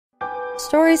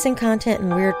Stories and content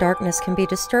in Weird Darkness can be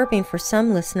disturbing for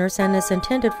some listeners and is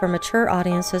intended for mature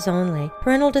audiences only.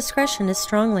 Parental discretion is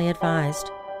strongly advised.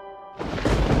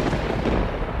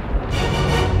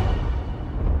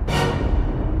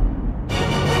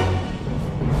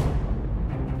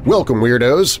 Welcome,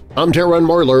 Weirdos! I'm Taron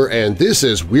Marler, and this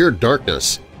is Weird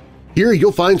Darkness. Here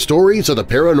you'll find stories of the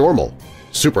paranormal,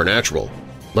 supernatural,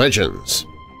 legends,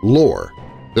 lore,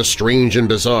 the strange and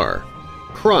bizarre,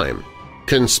 crime,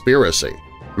 conspiracy,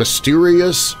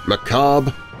 mysterious,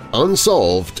 macabre,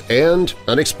 unsolved, and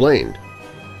unexplained.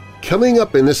 Coming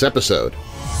up in this episode,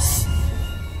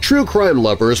 true crime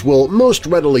lovers will most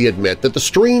readily admit that the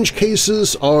strange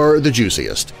cases are the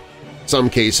juiciest. Some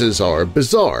cases are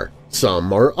bizarre,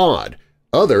 some are odd,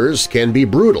 others can be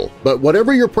brutal, but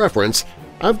whatever your preference,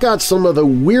 I've got some of the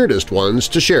weirdest ones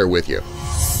to share with you.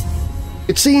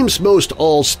 It seems most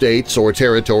all states or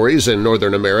territories in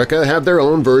Northern America have their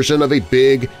own version of a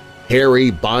big,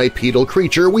 hairy, bipedal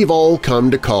creature we've all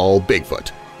come to call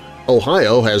Bigfoot.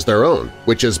 Ohio has their own,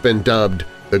 which has been dubbed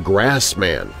the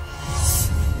Grassman.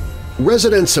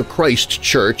 Residents of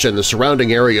Christchurch and the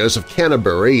surrounding areas of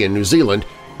Canterbury in New Zealand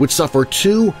would suffer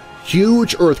two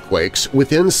huge earthquakes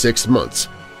within 6 months,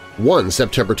 one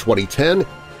September 2010,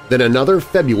 then another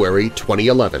February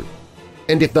 2011.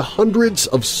 And if the hundreds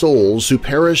of souls who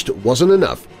perished wasn't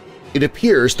enough, it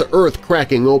appears the earth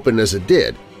cracking open as it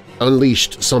did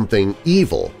unleashed something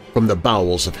evil from the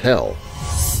bowels of hell.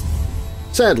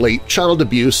 Sadly, child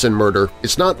abuse and murder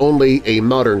is not only a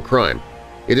modern crime,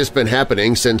 it has been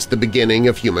happening since the beginning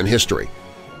of human history.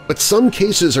 But some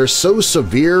cases are so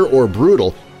severe or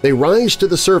brutal they rise to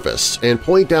the surface and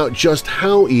point out just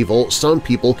how evil some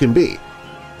people can be,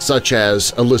 such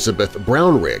as Elizabeth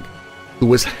Brownrigg, who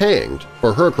was hanged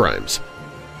for her crimes,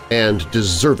 and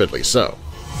deservedly so.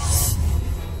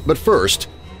 But first,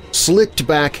 slicked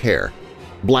back hair,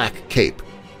 black cape,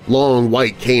 long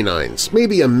white canines,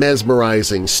 maybe a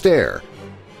mesmerizing stare.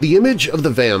 The image of the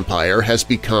vampire has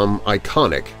become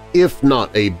iconic, if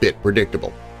not a bit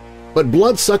predictable. But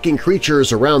blood-sucking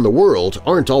creatures around the world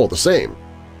aren't all the same.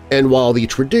 And while the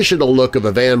traditional look of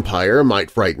a vampire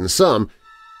might frighten some,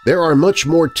 there are much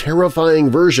more terrifying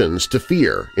versions to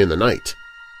fear in the night.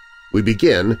 We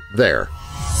begin there.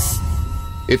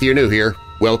 If you're new here,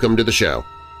 welcome to the show.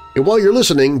 And while you're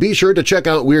listening, be sure to check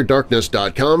out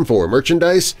WeirdDarkness.com for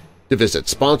merchandise, to visit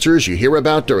sponsors you hear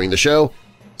about during the show,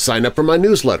 sign up for my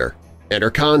newsletter, enter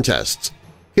contests,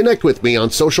 connect with me on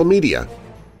social media.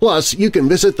 Plus, you can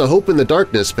visit the Hope in the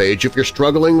Darkness page if you're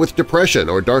struggling with depression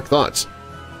or dark thoughts.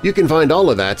 You can find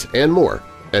all of that and more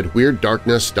at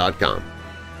WeirdDarkness.com.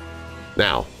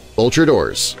 Now, bolt your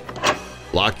doors,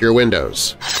 lock your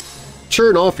windows,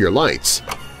 turn off your lights,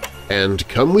 and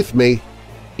come with me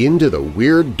into the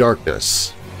Weird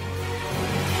Darkness.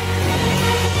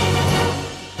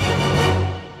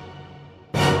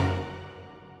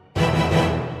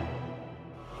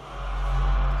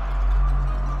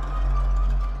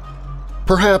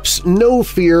 Perhaps no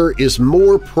fear is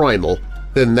more primal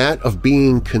than that of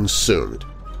being consumed.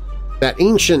 That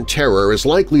ancient terror is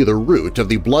likely the root of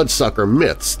the bloodsucker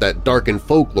myths that darken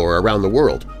folklore around the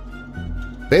world.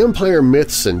 Vampire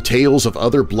myths and tales of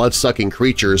other blood-sucking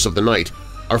creatures of the night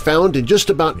are found in just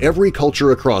about every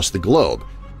culture across the globe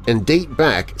and date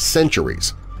back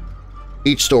centuries.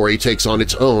 Each story takes on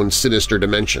its own sinister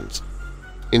dimensions.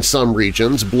 In some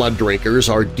regions, blood drinkers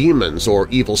are demons or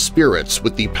evil spirits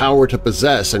with the power to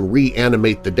possess and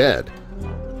reanimate the dead.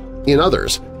 In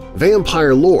others,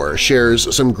 vampire lore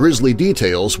shares some grisly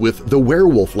details with the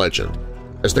werewolf legend,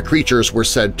 as the creatures were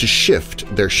said to shift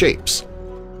their shapes.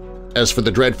 As for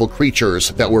the dreadful creatures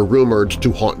that were rumored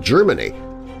to haunt Germany,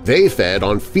 they fed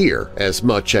on fear as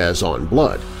much as on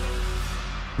blood.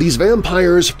 These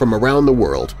vampires from around the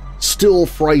world still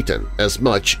frighten as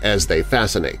much as they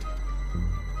fascinate.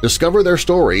 Discover their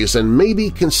stories and maybe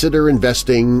consider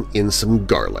investing in some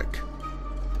garlic.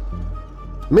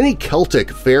 Many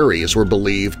Celtic fairies were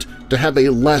believed to have a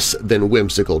less than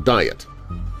whimsical diet.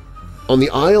 On the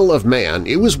Isle of Man,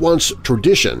 it was once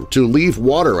tradition to leave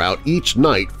water out each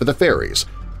night for the fairies,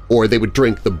 or they would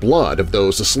drink the blood of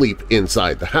those asleep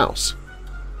inside the house.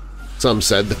 Some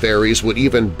said the fairies would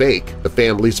even bake the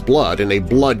family's blood in a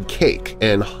blood cake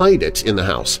and hide it in the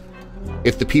house.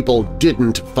 If the people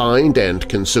didn't find and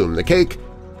consume the cake,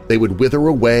 they would wither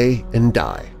away and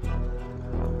die.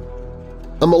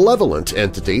 A malevolent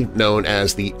entity known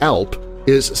as the Alp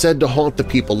is said to haunt the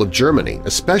people of Germany,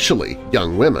 especially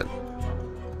young women.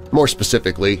 More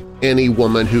specifically, any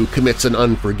woman who commits an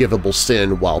unforgivable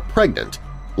sin while pregnant,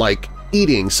 like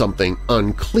eating something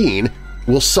unclean,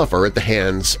 will suffer at the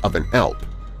hands of an Alp.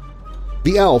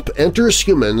 The Alp enters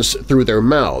humans through their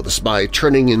mouths by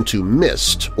turning into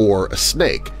mist or a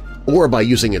snake, or by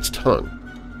using its tongue.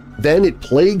 Then it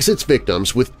plagues its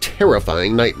victims with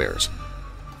terrifying nightmares.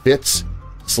 Fits,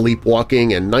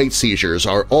 sleepwalking, and night seizures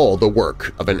are all the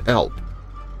work of an Alp.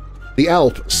 The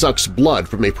Alp sucks blood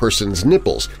from a person's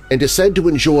nipples and is said to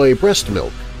enjoy breast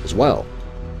milk as well.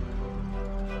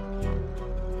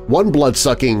 One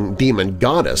blood-sucking demon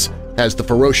goddess has the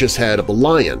ferocious head of a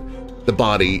lion, the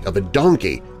body of a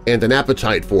donkey, and an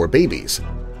appetite for babies.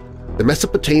 The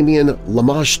Mesopotamian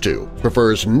Lamashtu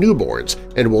prefers newborns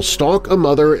and will stalk a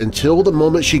mother until the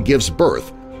moment she gives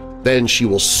birth. Then she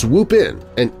will swoop in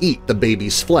and eat the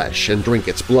baby's flesh and drink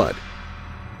its blood.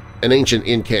 An ancient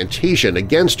incantation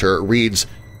against her reads,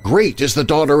 "Great is the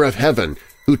daughter of heaven,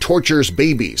 who tortures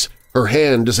babies. Her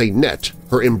hand is a net,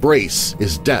 her embrace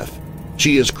is death.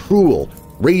 She is cruel,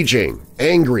 raging,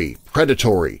 angry,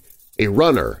 predatory. A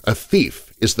runner, a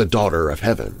thief is the daughter of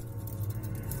heaven."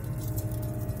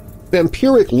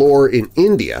 Vampiric lore in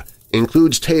India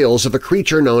includes tales of a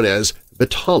creature known as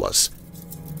Vitalis.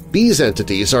 These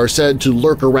entities are said to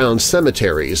lurk around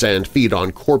cemeteries and feed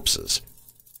on corpses.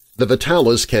 The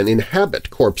Vitalis can inhabit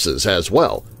corpses as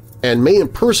well, and may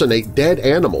impersonate dead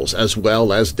animals as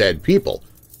well as dead people.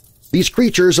 These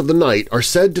creatures of the night are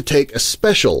said to take a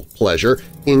special pleasure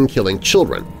in killing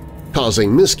children,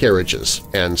 causing miscarriages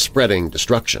and spreading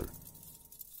destruction.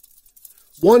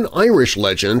 One Irish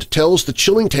legend tells the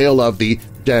chilling tale of the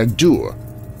Dagdur.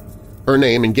 Her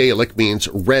name in Gaelic means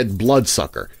red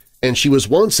bloodsucker, and she was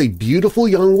once a beautiful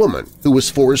young woman who was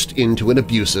forced into an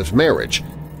abusive marriage.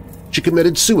 She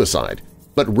committed suicide,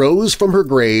 but rose from her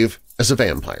grave as a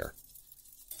vampire.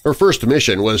 Her first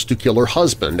mission was to kill her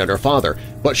husband and her father,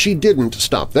 but she didn't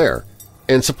stop there,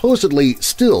 and supposedly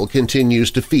still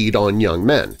continues to feed on young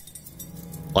men.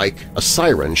 Like a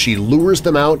siren, she lures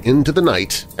them out into the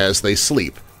night as they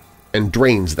sleep and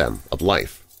drains them of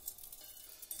life.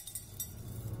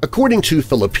 According to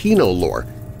Filipino lore,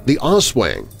 the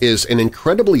Aswang is an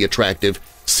incredibly attractive,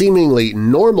 seemingly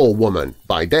normal woman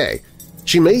by day.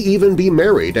 She may even be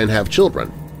married and have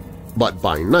children. But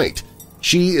by night,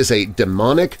 she is a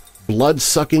demonic,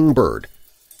 blood-sucking bird.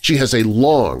 She has a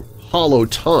long, hollow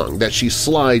tongue that she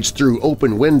slides through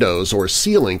open windows or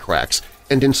ceiling cracks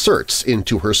and inserts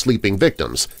into her sleeping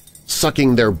victims,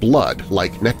 sucking their blood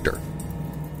like nectar.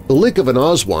 The lick of an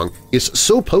Aswang is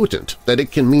so potent that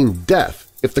it can mean death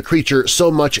if the creature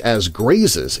so much as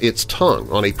grazes its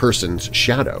tongue on a person's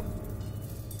shadow.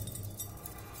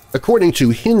 According to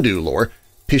Hindu lore,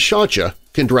 Pishacha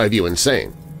can drive you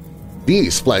insane.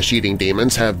 These flesh-eating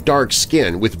demons have dark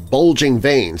skin with bulging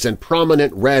veins and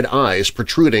prominent red eyes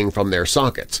protruding from their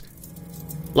sockets.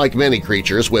 Like many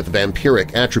creatures with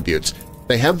vampiric attributes,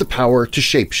 they have the power to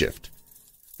shapeshift.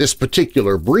 This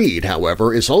particular breed,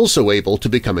 however, is also able to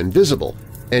become invisible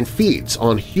and feeds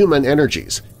on human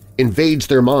energies, invades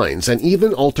their minds, and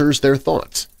even alters their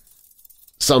thoughts.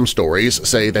 Some stories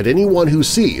say that anyone who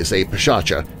sees a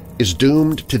Pishacha is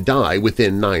doomed to die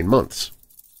within 9 months.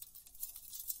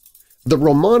 The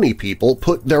Romani people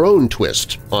put their own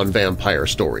twist on vampire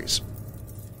stories.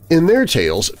 In their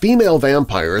tales, female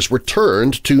vampires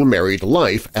returned to married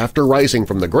life after rising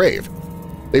from the grave.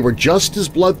 They were just as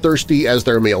bloodthirsty as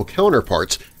their male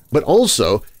counterparts, but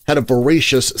also had a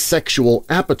voracious sexual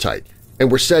appetite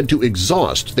and were said to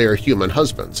exhaust their human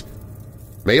husbands.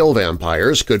 Male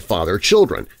vampires could father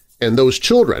children, and those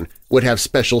children would have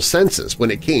special senses when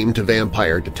it came to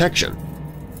vampire detection.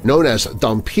 Known as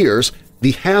dhampirs,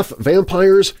 the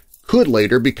half-vampires could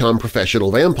later become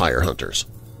professional vampire hunters.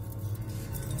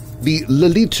 The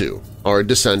Lilitu are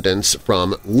descendants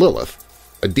from Lilith,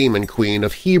 a demon queen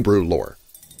of Hebrew lore.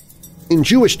 In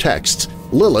Jewish texts,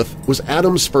 Lilith was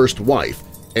Adam's first wife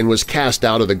and was cast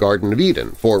out of the Garden of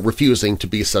Eden for refusing to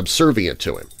be subservient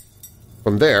to him.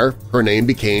 From there, her name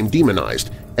became demonized,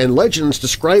 and legends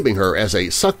describing her as a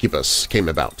succubus came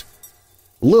about.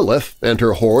 Lilith and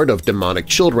her horde of demonic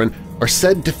children are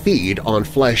said to feed on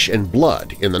flesh and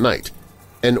blood in the night,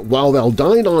 and while they'll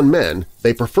dine on men,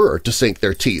 they prefer to sink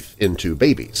their teeth into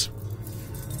babies.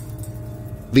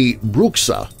 The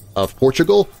Bruxa of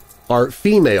Portugal are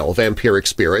female vampiric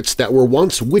spirits that were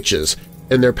once witches,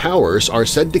 and their powers are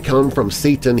said to come from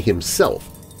Satan himself.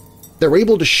 They're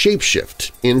able to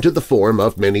shapeshift into the form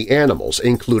of many animals,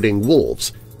 including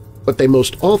wolves, but they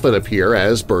most often appear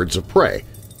as birds of prey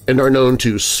and are known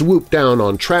to swoop down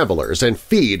on travelers and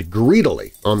feed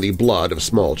greedily on the blood of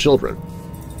small children.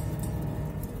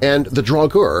 And the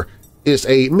Draugr is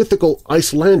a mythical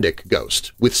Icelandic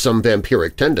ghost with some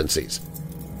vampiric tendencies.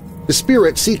 The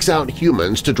spirit seeks out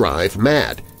humans to drive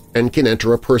mad and can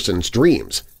enter a person's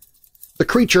dreams. The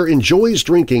creature enjoys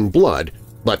drinking blood,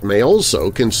 but may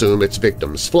also consume its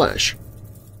victim's flesh.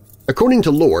 According to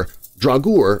lore,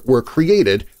 Draugr were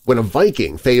created when a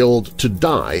Viking failed to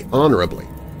die honorably.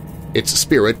 Its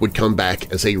spirit would come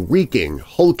back as a reeking,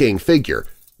 hulking figure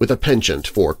with a penchant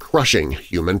for crushing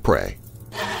human prey.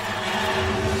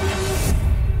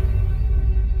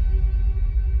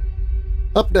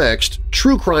 Up next,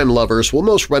 true crime lovers will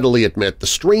most readily admit the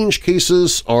strange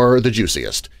cases are the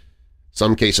juiciest.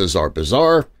 Some cases are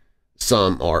bizarre,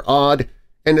 some are odd,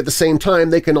 and at the same time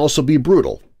they can also be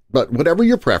brutal. But whatever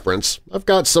your preference, I've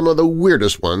got some of the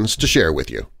weirdest ones to share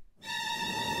with you.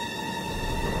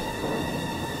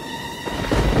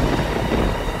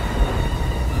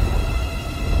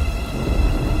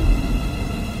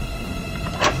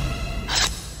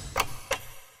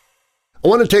 I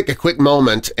want to take a quick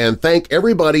moment and thank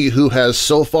everybody who has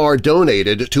so far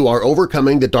donated to our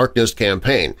Overcoming the Darkness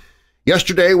campaign.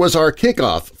 Yesterday was our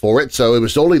kickoff for it, so it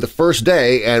was only the first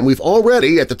day, and we've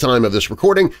already, at the time of this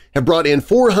recording, have brought in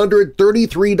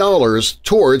 $433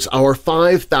 towards our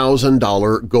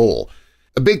 $5,000 goal.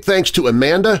 A big thanks to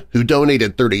Amanda, who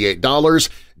donated $38,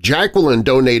 Jacqueline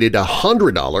donated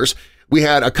 $100, we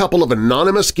had a couple of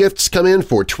anonymous gifts come in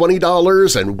for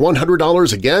 $20 and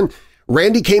 $100 again.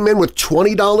 Randy came in with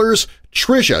 $20.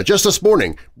 Tricia, just this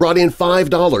morning, brought in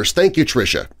 $5. Thank you,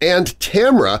 Tricia. And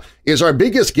Tamra is our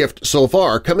biggest gift so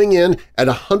far, coming in at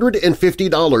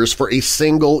 $150 for a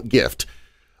single gift.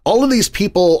 All of these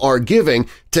people are giving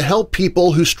to help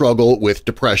people who struggle with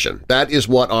depression. That is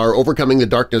what our Overcoming the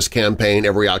Darkness campaign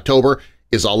every October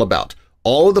is all about.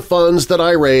 All of the funds that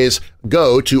I raise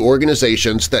go to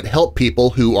organizations that help people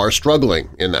who are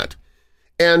struggling in that.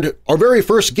 And our very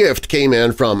first gift came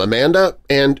in from Amanda,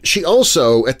 and she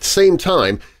also, at the same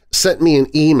time, sent me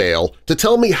an email to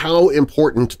tell me how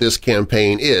important this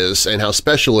campaign is and how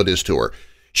special it is to her.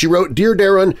 She wrote, "Dear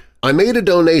Darren, I made a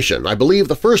donation, I believe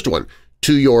the first one,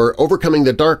 to your Overcoming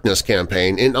the Darkness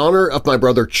campaign in honor of my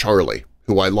brother Charlie,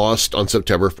 who I lost on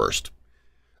September 1st.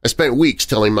 I spent weeks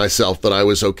telling myself that I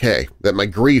was okay, that my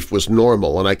grief was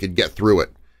normal and I could get through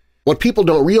it. What people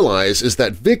don't realize is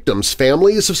that victims'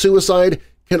 families of suicide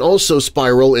can also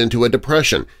spiral into a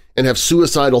depression and have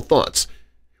suicidal thoughts.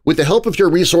 With the help of your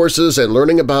resources and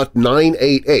learning about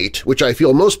 988, which I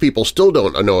feel most people still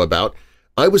don't know about,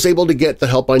 I was able to get the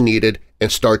help I needed and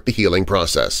start the healing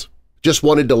process. Just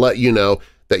wanted to let you know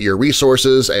that your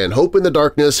resources and Hope in the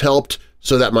Darkness helped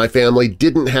so that my family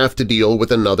didn't have to deal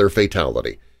with another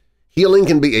fatality. Healing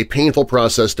can be a painful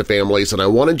process to families, and I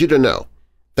wanted you to know.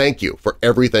 Thank you for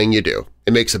everything you do.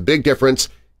 It makes a big difference.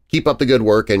 Keep up the good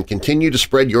work and continue to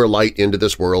spread your light into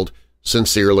this world.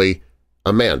 Sincerely,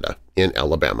 Amanda in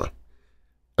Alabama."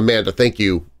 Amanda, thank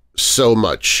you so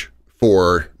much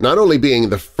for not only being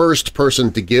the first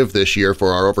person to give this year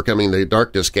for our Overcoming the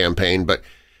Darkness campaign, but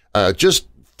just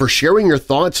for sharing your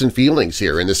thoughts and feelings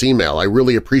here in this email. I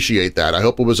really appreciate that. I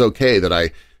hope it was okay that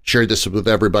I shared this with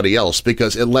everybody else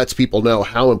because it lets people know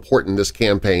how important this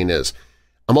campaign is.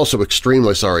 I'm also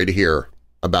extremely sorry to hear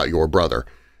about your brother.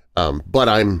 But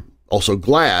I'm also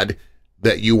glad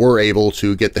that you were able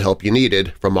to get the help you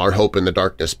needed from our Hope in the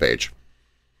Darkness page.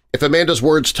 If Amanda's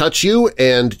words touch you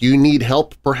and you need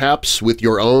help perhaps with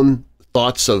your own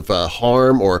thoughts of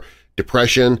harm or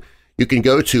depression, you can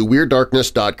go to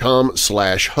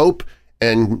WeirdDarkness.com/hope,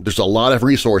 and there's a lot of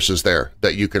resources there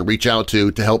that you can reach out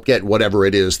to help get whatever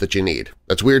it is that you need.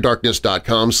 That's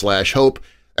WeirdDarkness.com/hope.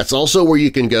 That's also where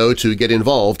you can go to get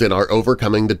involved in our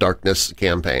Overcoming the Darkness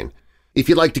campaign. If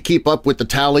you'd like to keep up with the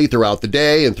tally throughout the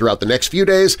day and throughout the next few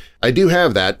days, I do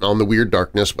have that on the Weird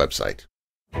Darkness website.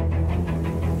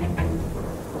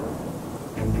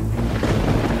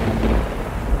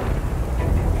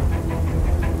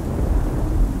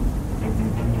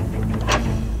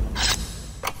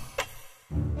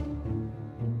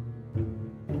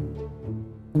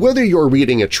 Whether you're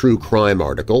reading a true crime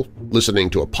article, listening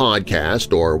to a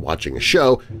podcast, or watching a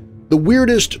show, the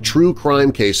weirdest true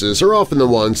crime cases are often the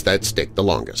ones that stick the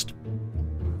longest.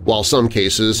 While some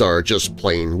cases are just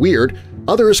plain weird,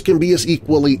 others can be as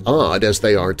equally odd as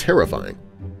they are terrifying.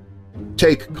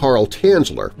 Take Carl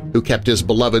Tanzler, who kept his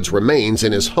beloved's remains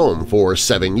in his home for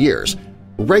 7 years,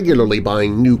 regularly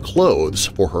buying new clothes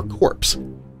for her corpse.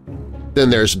 Then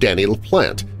there's Danny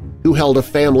LaPlante, who held a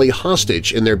family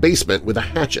hostage in their basement with a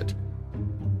hatchet.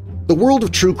 The world of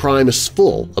true crime is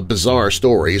full of bizarre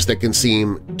stories that can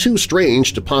seem too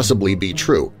strange to possibly be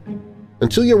true,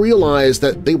 until you realize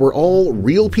that they were all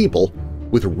real people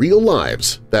with real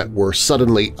lives that were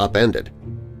suddenly upended.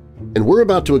 And we're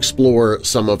about to explore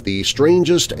some of the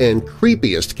strangest and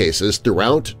creepiest cases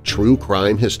throughout true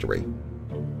crime history.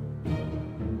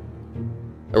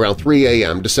 Around 3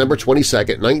 a.m. December 22,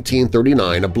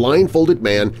 1939, a blindfolded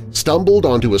man stumbled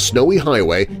onto a snowy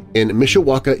highway in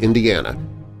Mishawaka, Indiana,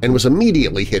 and was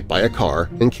immediately hit by a car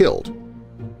and killed.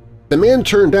 The man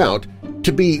turned out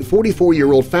to be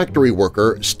 44-year-old factory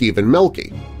worker Stephen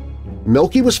Melky.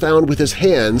 Melky was found with his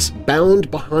hands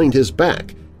bound behind his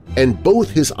back, and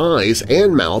both his eyes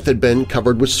and mouth had been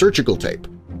covered with surgical tape.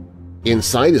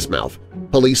 Inside his mouth,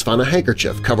 police found a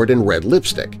handkerchief covered in red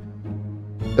lipstick.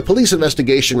 The police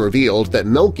investigation revealed that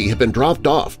Melky had been dropped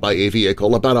off by a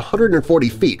vehicle about 140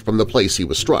 feet from the place he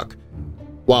was struck.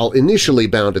 While initially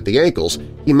bound at the ankles,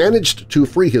 he managed to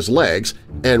free his legs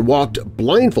and walked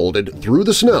blindfolded through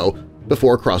the snow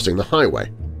before crossing the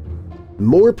highway.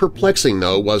 More perplexing,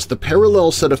 though, was the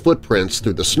parallel set of footprints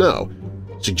through the snow,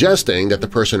 suggesting that the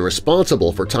person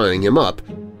responsible for tying him up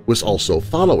was also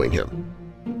following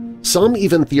him. Some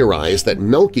even theorized that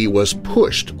Melky was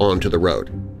pushed onto the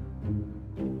road.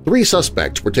 3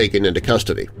 suspects were taken into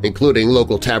custody, including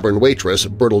local tavern waitress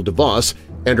Bertil DeVos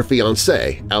and her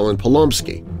fiancé, Alan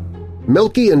Polomsky.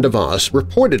 Melky and DeVos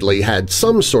reportedly had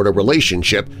some sort of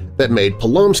relationship that made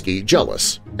Polomsky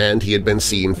jealous, and he had been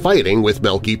seen fighting with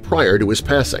Melky prior to his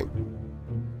passing.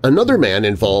 Another man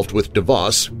involved with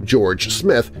DeVos, George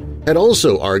Smith, had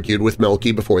also argued with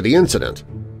Melky before the incident.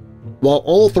 While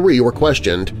all 3 were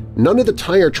questioned, none of the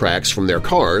tire tracks from their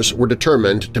cars were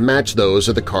determined to match those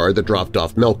of the car that dropped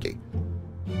off Melky.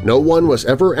 No one was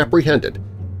ever apprehended,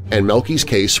 and Melky's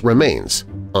case remains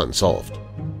unsolved.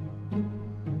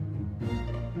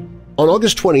 On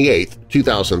August 28,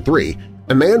 2003,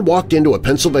 a man walked into a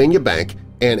Pennsylvania bank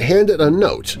and handed a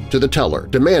note to the teller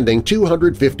demanding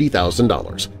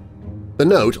 $250,000. The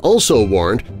note also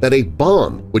warned that a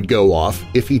bomb would go off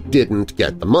if he didn't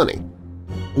get the money.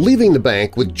 Leaving the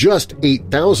bank with just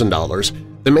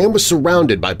 $8,000, the man was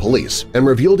surrounded by police and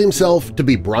revealed himself to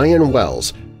be Brian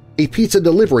Wells, a pizza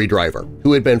delivery driver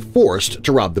who had been forced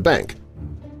to rob the bank.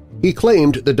 He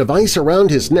claimed the device around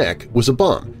his neck was a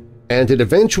bomb, and it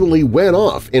eventually went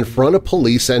off in front of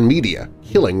police and media,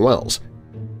 killing Wells.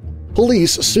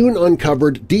 Police soon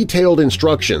uncovered detailed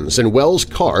instructions in Wells'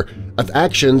 car of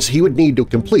actions he would need to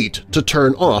complete to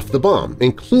turn off the bomb,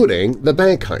 including the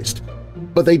bank heist.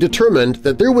 But they determined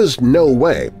that there was no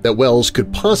way that Wells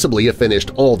could possibly have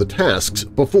finished all the tasks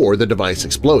before the device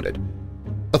exploded.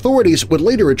 Authorities would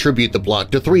later attribute the plot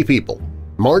to 3 people: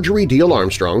 Marjorie Diehl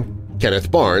Armstrong,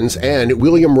 Kenneth Barnes, and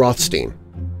William Rothstein.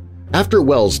 After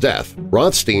Wells' death,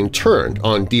 Rothstein turned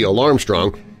on Diehl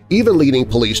Armstrong, even leading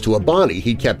police to a body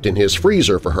he kept in his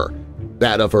freezer for her,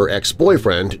 that of her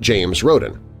ex-boyfriend James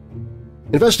Roden.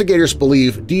 Investigators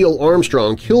believe Diehl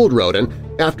Armstrong killed Roden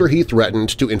after he threatened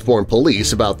to inform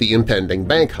police about the impending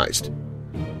bank heist.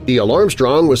 Diehl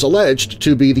Armstrong was alleged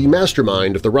to be the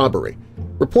mastermind of the robbery,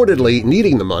 reportedly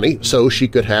needing the money so she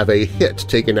could have a hit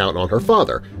taken out on her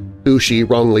father, who she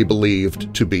wrongly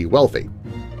believed to be wealthy.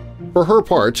 For her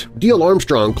part, Diehl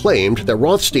Armstrong claimed that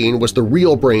Rothstein was the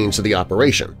real brains of the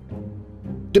operation.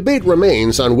 Debate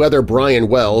remains on whether Brian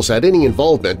Wells had any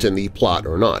involvement in the plot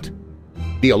or not.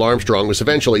 Diehl Armstrong was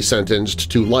eventually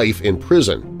sentenced to life in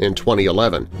prison in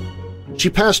 2011. She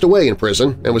passed away in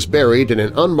prison and was buried in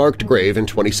an unmarked grave in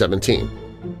 2017.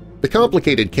 The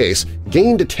complicated case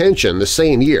gained attention the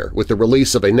same year with the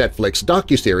release of a Netflix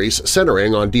docuseries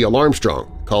centering on Diehl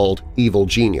Armstrong called Evil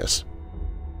Genius.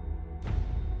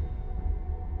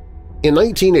 In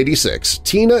 1986,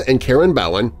 Tina and Karen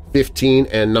Bowen, 15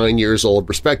 and 9 years old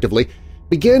respectively,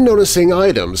 began noticing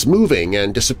items moving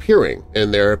and disappearing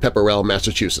in their Pepperell,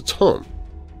 Massachusetts home.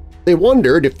 They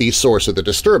wondered if the source of the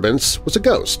disturbance was a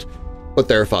ghost, but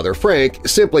their father Frank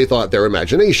simply thought their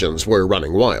imaginations were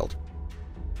running wild.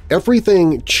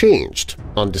 Everything changed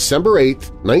on December 8,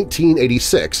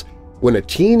 1986, when a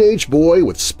teenage boy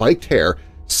with spiked hair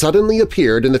suddenly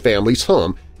appeared in the family's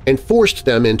home and forced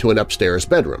them into an upstairs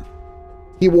bedroom.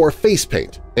 He wore face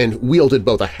paint and wielded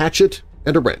both a hatchet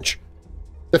and a wrench.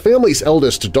 The family's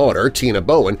eldest daughter, Tina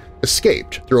Bowen,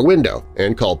 escaped through a window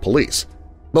and called police,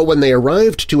 but when they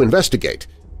arrived to investigate,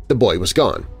 the boy was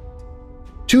gone.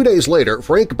 2 days later,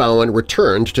 Frank Bowen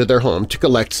returned to their home to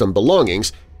collect some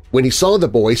belongings when he saw the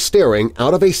boy staring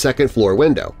out of a second-floor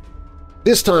window.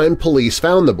 This time, police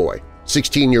found the boy,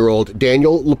 16-year-old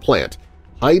Daniel LaPlante,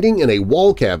 hiding in a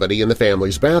wall cavity in the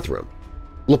family's bathroom.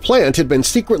 LaPlante had been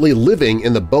secretly living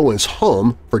in the Bowens'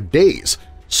 home for days,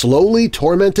 slowly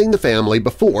tormenting the family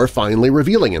before finally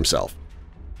revealing himself.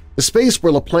 The space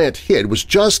where LaPlante hid was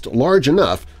just large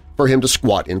enough for him to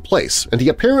squat in place, and he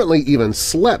apparently even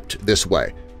slept this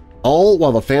way, all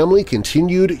while the family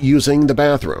continued using the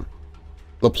bathroom.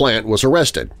 LaPlante was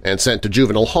arrested and sent to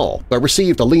juvenile hall but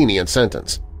received a lenient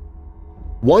sentence.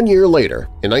 1 year later,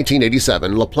 in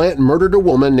 1987, LaPlante murdered a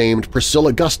woman named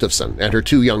Priscilla Gustafson and her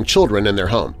 2 young children in their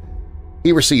home.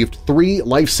 He received 3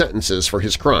 life sentences for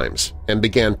his crimes and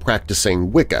began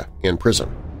practicing Wicca in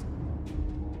prison.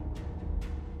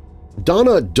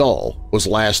 Donna Dull was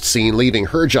last seen leaving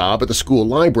her job at the school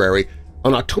library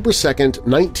on October 2,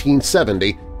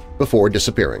 1970, before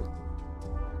disappearing.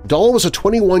 Dull was a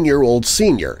 21-year-old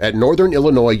senior at Northern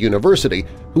Illinois University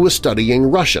who was studying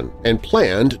Russian and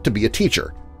planned to be a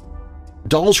teacher.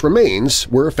 Dull's remains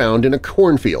were found in a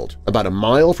cornfield about a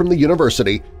mile from the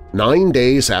university 9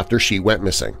 days after she went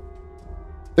missing.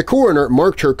 The coroner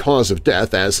marked her cause of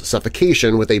death as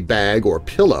suffocation with a bag or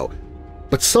pillow,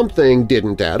 but something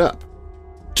didn't add up.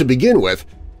 To begin with,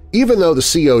 even though the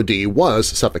COD was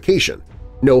suffocation,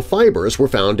 no fibers were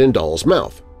found in Dull's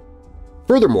mouth.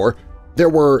 Furthermore, there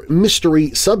were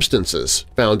mystery substances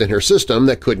found in her system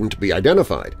that couldn't be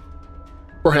identified.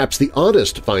 Perhaps the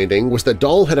oddest finding was that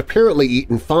Dull had apparently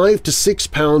eaten 5 to 6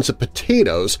 pounds of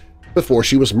potatoes before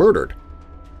she was murdered.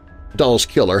 Dull's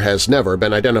killer has never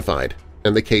been identified,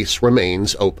 and the case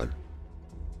remains open.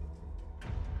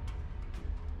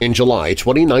 In July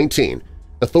 2019,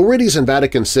 authorities in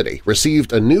Vatican City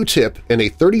received a new tip in a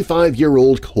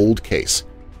 35-year-old cold case.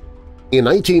 In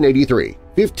 1983,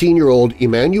 15-year-old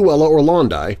Emanuela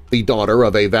Orlandi, the daughter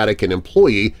of a Vatican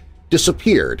employee,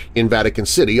 disappeared in Vatican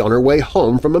City on her way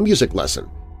home from a music lesson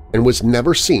and was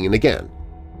never seen again.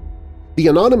 The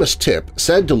anonymous tip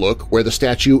said to look where the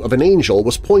statue of an angel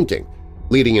was pointing,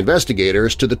 leading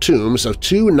investigators to the tombs of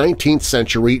 2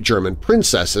 19th-century German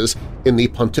princesses in the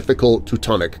Pontifical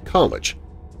Teutonic College.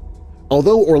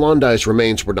 Although Orlandi's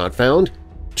remains were not found,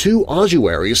 2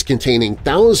 ossuaries containing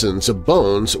thousands of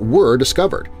bones were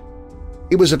discovered.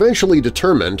 It was eventually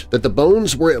determined that the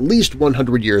bones were at least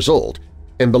 100 years old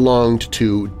and belonged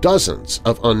to dozens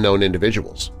of unknown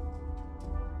individuals.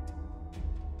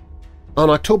 On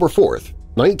October 4,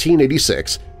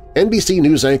 1986, NBC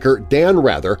News anchor Dan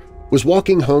Rather was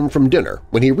walking home from dinner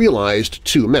when he realized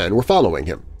 2 men were following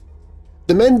him.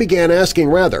 The men began asking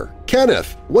Rather,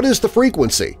 "Kenneth, what is the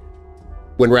frequency?"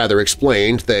 When Rather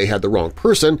explained they had the wrong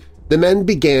person, the men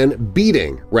began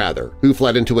beating Rather, who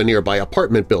fled into a nearby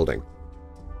apartment building.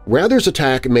 Rather's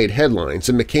attack made headlines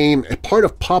and became a part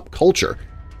of pop culture,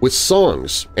 with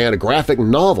songs and a graphic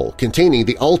novel containing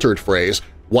the altered phrase,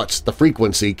 "What's the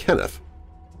frequency, Kenneth?"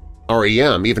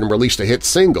 REM even released a hit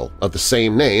single of the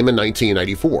same name in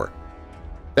 1994.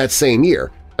 That same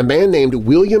year, a man named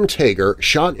William Tager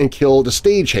shot and killed a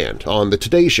stagehand on The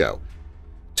Today Show.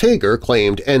 Tager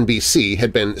claimed NBC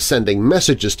had been sending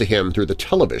messages to him through the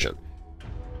television.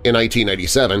 In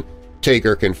 1997,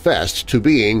 Tager confessed to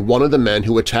being one of the men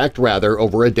who attacked Rather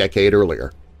over a decade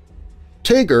earlier.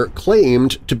 Tager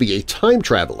claimed to be a time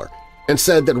traveler and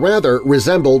said that Rather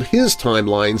resembled his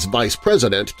timeline's vice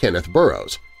president, Kenneth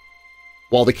Burroughs.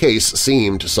 While the case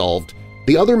seemed solved,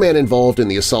 the other man involved in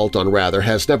the assault on Rather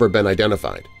has never been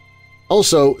identified.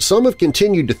 Also, some have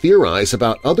continued to theorize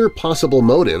about other possible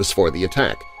motives for the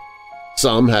attack.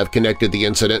 Some have connected the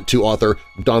incident to author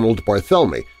Donald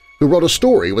Barthelme, who wrote a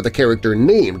story with a character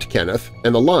named Kenneth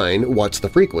and the line, "What's the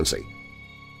frequency?"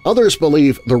 Others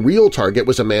believe the real target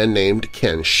was a man named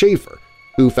Ken Schaefer,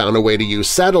 who found a way to use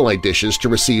satellite dishes to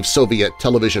receive Soviet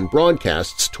television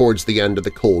broadcasts towards the end of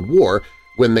the Cold War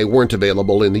when they weren't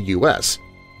available in the U.S.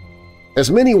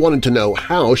 As many wanted to know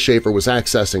how Schaefer was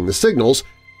accessing the signals,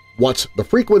 what's the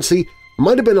frequency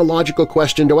might have been a logical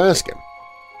question to ask him.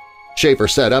 Schaefer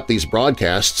set up these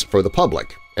broadcasts for the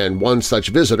public, and one such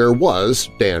visitor was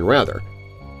Dan Rather.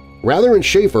 Rather and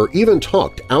Schaefer even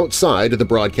talked outside of the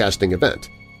broadcasting event.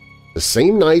 The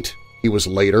same night, he was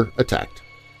later attacked.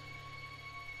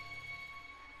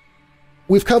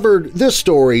 We've covered this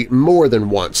story more than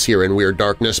once here in Weird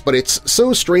Darkness, but it's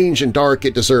so strange and dark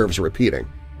it deserves repeating.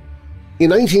 In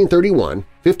 1931,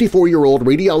 54-year-old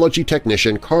radiology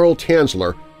technician Carl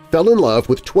Tanzler fell in love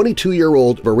with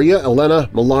 22-year-old Maria Elena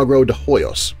Milagro de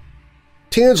Hoyos.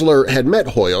 Tanzler had met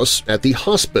Hoyos at the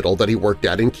hospital that he worked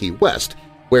at in Key West,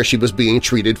 where she was being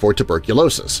treated for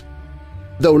tuberculosis.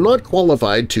 Though not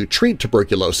qualified to treat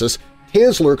tuberculosis,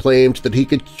 Tanzler claimed that he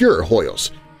could cure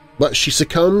Hoyos, but she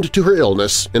succumbed to her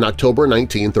illness in October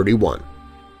 1931.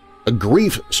 A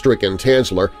grief-stricken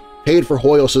Tanzler paid for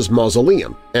Hoyos'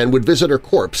 mausoleum and would visit her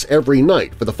corpse every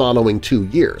night for the following 2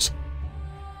 years.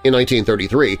 In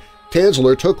 1933,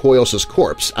 Tanzler took Hoyos'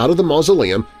 corpse out of the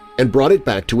mausoleum and brought it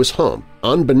back to his home,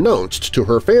 unbeknownst to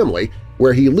her family,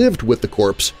 where he lived with the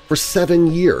corpse for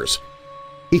 7 years.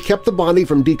 He kept the body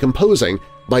from decomposing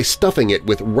by stuffing it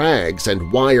with rags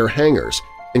and wire hangers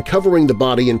and covering the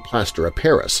body in plaster of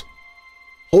Paris.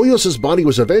 Hoyos' body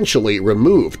was eventually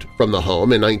removed from the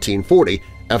home in 1940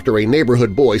 after a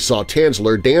neighborhood boy saw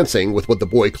Tanzler dancing with what the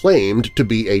boy claimed to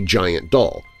be a giant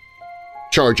doll.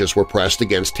 Charges were pressed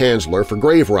against Tanzler for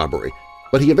grave robbery,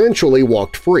 but he eventually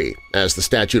walked free as the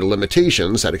statute of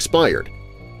limitations had expired.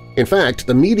 In fact,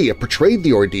 the media portrayed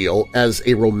the ordeal as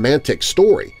a romantic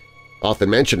story, often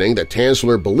mentioning that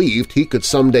Tanzler believed he could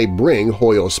someday bring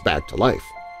Hoyos back to life.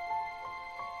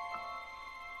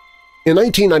 In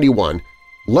 1991,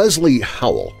 Leslie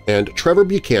Howell and Trevor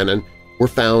Buchanan were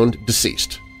found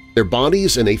deceased, their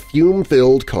bodies in a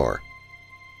fume-filled car.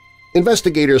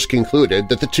 Investigators concluded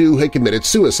that the two had committed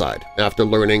suicide after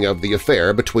learning of the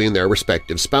affair between their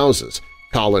respective spouses,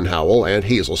 Colin Howell and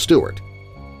Hazel Stewart.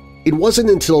 It wasn't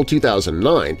until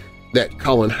 2009 that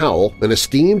Colin Howell, an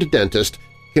esteemed dentist,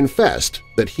 confessed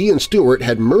that he and Stewart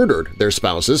had murdered their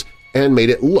spouses and made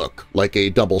it look like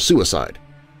a double suicide.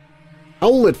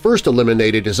 Howell had first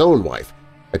eliminated his own wife,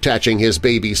 attaching his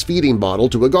baby's feeding bottle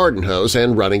to a garden hose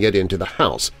and running it into the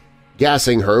house,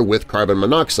 gassing her with carbon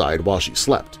monoxide while she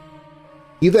slept.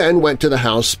 He then went to the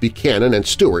house Buchanan and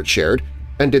Stewart shared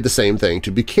and did the same thing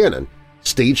to Buchanan,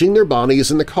 staging their bodies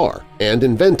in the car and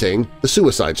inventing the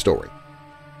suicide story.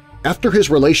 After his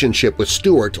relationship with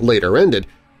Stewart later ended,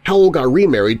 Howell got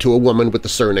remarried to a woman with the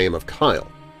surname of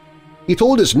Kyle. He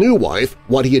told his new wife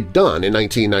what he had done in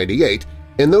 1998,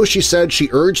 and though she said she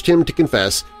urged him to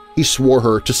confess, he swore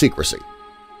her to secrecy.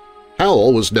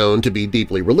 Howell was known to be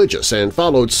deeply religious and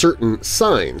followed certain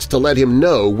signs to let him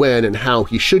know when and how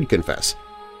he should confess.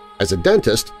 As a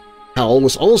dentist, Howell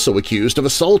was also accused of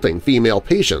assaulting female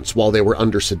patients while they were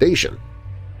under sedation.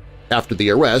 After the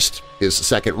arrest, his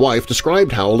second wife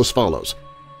described Howell as follows: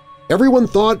 "Everyone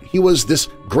thought he was this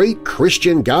great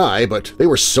Christian guy, but they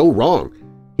were so wrong.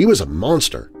 He was a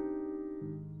monster."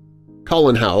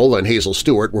 Colin Howell and Hazel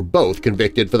Stewart were both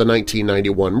convicted for the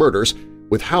 1991 murders,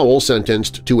 with Howell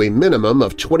sentenced to a minimum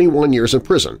of 21 years in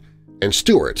prison and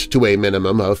Stewart to a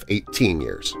minimum of 18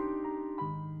 years.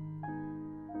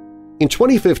 In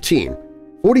 2015,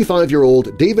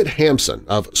 45-year-old David Hampson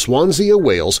of Swansea,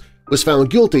 Wales, was found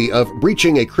guilty of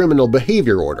breaching a criminal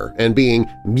behavior order and being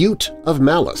mute of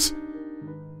malice.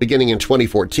 Beginning in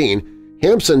 2014,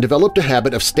 Hampson developed a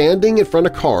habit of standing in front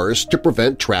of cars to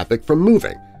prevent traffic from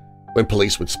moving. When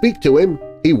police would speak to him,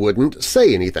 he wouldn't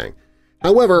say anything.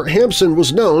 However, Hampson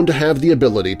was known to have the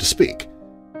ability to speak.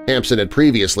 Hampson had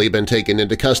previously been taken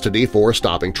into custody for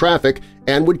stopping traffic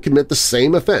and would commit the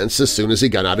same offense as soon as he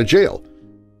got out of jail.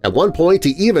 At one point, he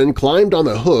even climbed on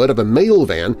the hood of a mail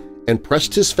van and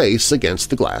pressed his face against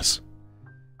the glass.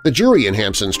 The jury in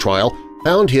Hampson's trial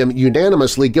found him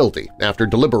unanimously guilty after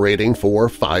deliberating for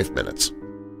 5 minutes.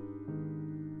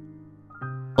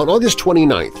 On August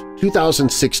 29,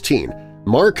 2016,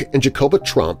 Mark and Jacoba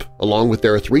Trump, along with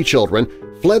their 3 children,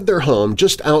 fled their home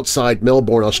just outside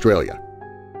Melbourne, Australia.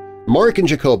 Mark and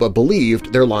Jacoba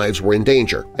believed their lives were in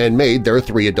danger and made their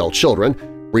 3 adult children,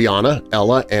 Brianna,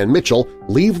 Ella, and Mitchell,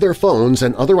 leave their phones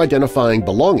and other identifying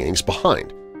belongings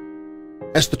behind.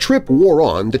 As the trip wore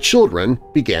on, the children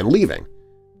began leaving.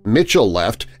 Mitchell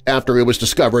left after it was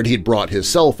discovered he'd brought his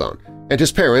cell phone, and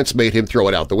his parents made him throw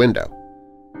it out the window.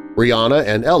 Brianna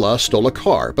and Ella stole a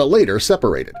car, but later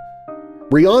separated.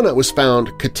 Brianna was found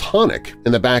catatonic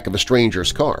in the back of a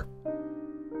stranger's car.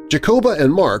 Jacoba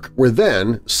and Mark were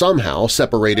then somehow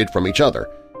separated from each other.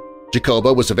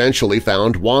 Jacoba was eventually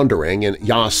found wandering in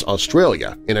Yass,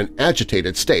 Australia in an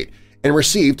agitated state and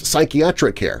received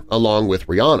psychiatric care along with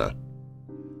Brianna.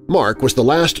 Mark was the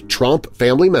last Trump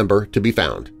family member to be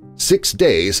found, 6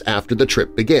 days after the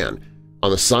trip began,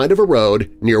 on the side of a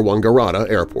road near Wangaratta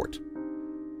Airport.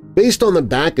 Based on the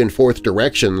back-and-forth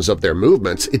directions of their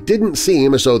movements, it didn't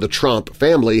seem as though the Trump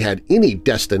family had any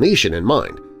destination in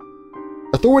mind.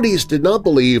 Authorities did not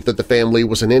believe that the family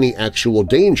was in any actual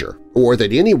danger or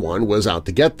that anyone was out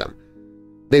to get them.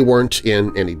 They weren't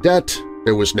in any debt,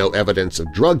 there was no evidence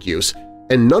of drug use,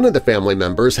 and none of the family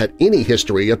members had any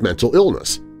history of mental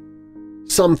illness.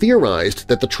 Some theorized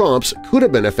that the Trumps could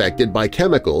have been affected by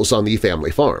chemicals on the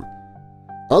family farm.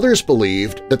 Others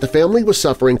believed that the family was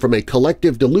suffering from a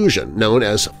collective delusion known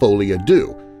as folie à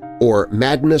deux, or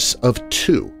madness of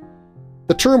two.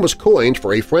 The term was coined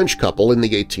for a French couple in the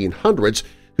 1800s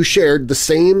who shared the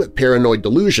same paranoid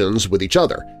delusions with each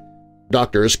other.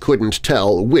 Doctors couldn't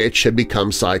tell which had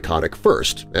become psychotic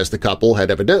first, as the couple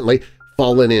had evidently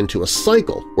fallen into a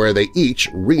cycle where they each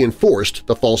reinforced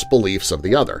the false beliefs of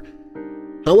the other.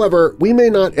 However, we may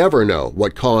not ever know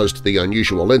what caused the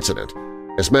unusual incident,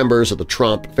 as members of the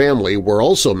Trump family were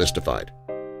also mystified.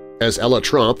 As Ella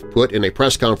Trump put in a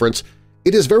press conference,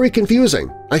 "It is very confusing.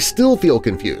 I still feel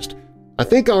confused. I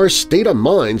think our state of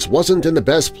minds wasn't in the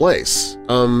best place.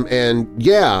 And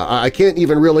yeah, I can't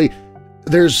even really…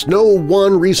 There's no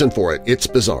one reason for it. It's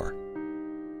bizarre.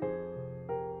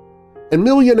 And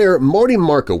millionaire Marty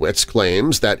Markowitz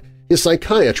claims that his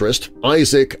psychiatrist,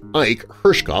 Isaac Ike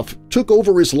Hirschkopf, took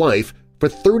over his life for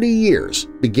 30 years,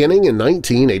 beginning in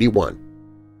 1981.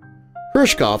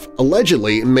 Hirschkopf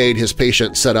allegedly made his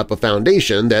patient set up a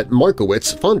foundation that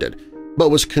Markowitz funded, but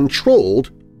was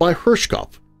controlled by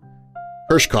Hirschkopf.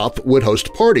 Hirschkopf would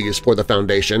host parties for the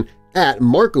foundation at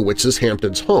Markowitz's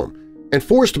Hamptons home and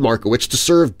forced Markowitz to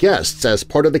serve guests as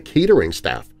part of the catering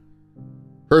staff.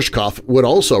 Hirschkopf would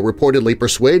also reportedly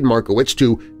persuade Markowitz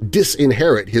to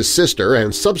disinherit his sister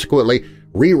and subsequently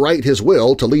rewrite his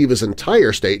will to leave his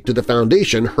entire estate to the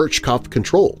foundation Hirschkopf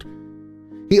controlled.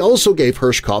 He also gave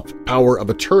Hirschkopf power of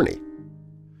attorney.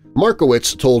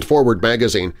 Markowitz told Forward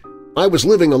magazine, "I was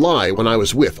living a lie when I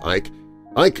was with Ike.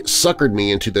 Ike suckered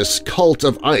me into this cult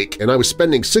of Ike, and I was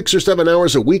spending 6 or 7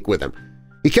 hours a week with him.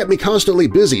 He kept me constantly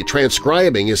busy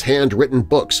transcribing his handwritten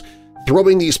books,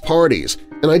 throwing these parties,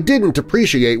 and I didn't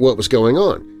appreciate what was going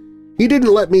on. He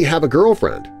didn't let me have a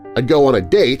girlfriend. I'd go on a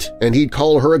date, and he'd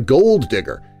call her a gold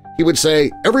digger. He would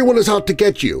say, 'Everyone is out to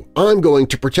get you. I'm going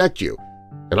to protect you.'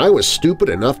 And I was stupid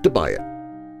enough to buy it."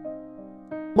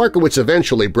 Markowitz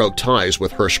eventually broke ties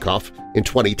with Hirschkopf in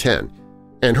 2010,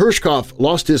 and Hirschkopf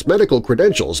lost his medical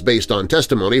credentials based on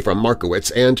testimony from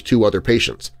Markowitz and 2 other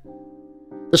patients.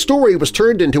 The story was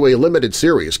turned into a limited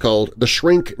series called The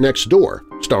Shrink Next Door,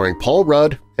 starring Paul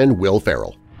Rudd and Will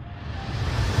Ferrell.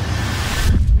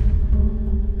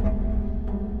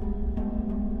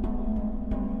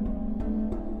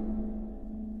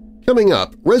 Coming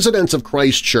up, residents of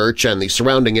Christchurch and the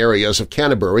surrounding areas of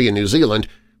Canterbury in New Zealand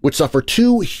would suffer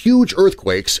 2 huge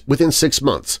earthquakes within 6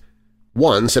 months,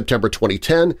 one September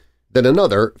 2010, then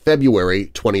another February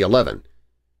 2011.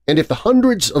 And if the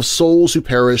hundreds of souls who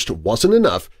perished wasn't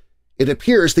enough, it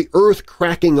appears the earth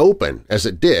cracking open as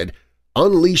it did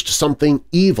unleashed something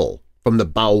evil from the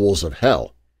bowels of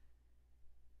hell.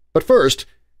 But first,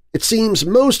 it seems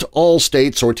most all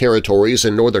states or territories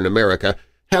in Northern America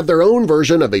have their own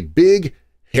version of a big,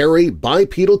 hairy,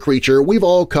 bipedal creature we've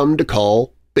all come to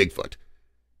call Bigfoot.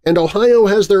 And Ohio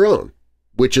has their own,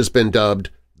 which has been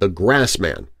dubbed the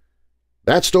Grassman.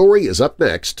 That story is up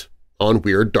next on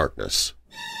Weird Darkness.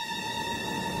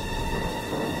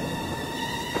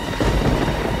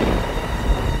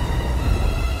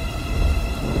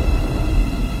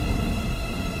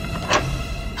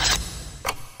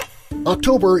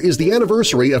 October is the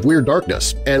anniversary of Weird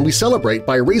Darkness, and we celebrate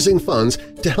by raising funds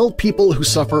to help people who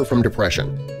suffer from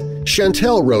depression.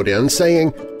 Chantel wrote in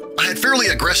saying, "I had fairly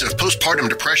aggressive postpartum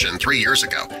depression 3 years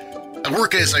ago. I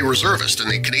work as a reservist in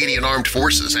the Canadian Armed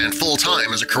Forces and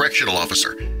full-time as a correctional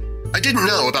officer. I didn't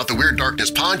know about the Weird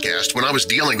Darkness podcast when I was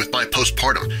dealing with my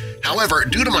postpartum. However,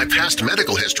 due to my past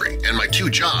medical history and my 2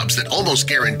 jobs that almost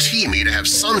guarantee me to have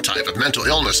some type of mental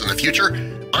illness in the future,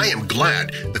 I am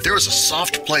glad that there is a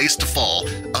soft place to fall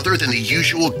other than the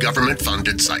usual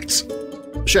government-funded sites."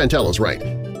 Chantel is right.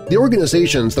 The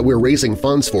organizations that we're raising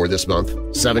funds for this month,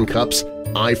 7 Cups,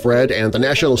 iFred, and the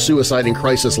National Suicide and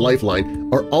Crisis Lifeline,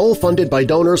 are all funded by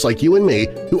donors like you and me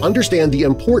who understand the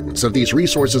importance of these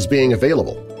resources being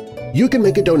available. You can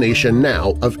make a donation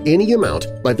now of any amount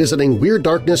by visiting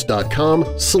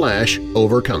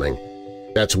WeirdDarkness.com/overcoming.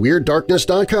 That's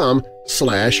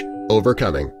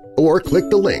WeirdDarkness.com/overcoming, or click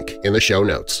the link in the show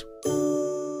notes.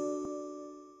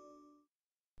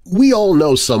 We all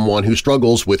know someone who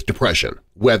struggles with depression,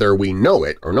 whether we know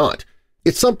it or not.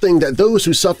 It's something that those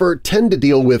who suffer tend to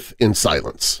deal with in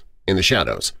silence, in the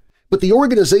shadows. But the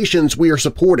organizations we are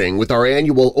supporting with our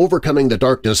annual Overcoming the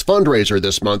Darkness fundraiser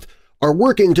this month are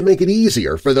working to make it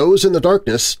easier for those in the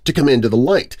darkness to come into the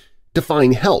light, to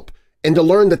find help, and to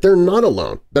learn that they're not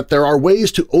alone, that there are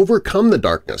ways to overcome the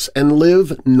darkness and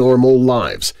live normal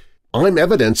lives. I'm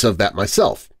evidence of that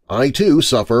myself. I, too,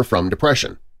 suffer from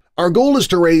depression. Our goal is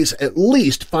to raise at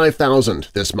least $5,000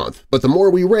 this month, but the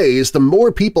more we raise, the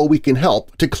more people we can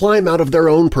help to climb out of their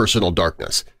own personal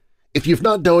darkness. If you've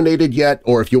not donated yet,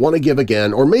 or if you want to give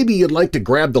again, or maybe you'd like to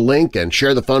grab the link and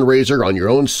share the fundraiser on your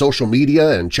own social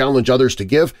media and challenge others to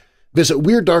give, visit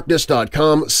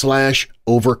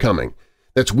WeirdDarkness.com/overcoming.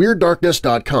 That's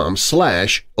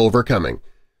WeirdDarkness.com/overcoming.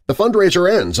 The fundraiser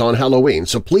ends on Halloween,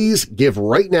 so please give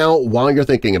right now while you're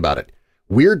thinking about it.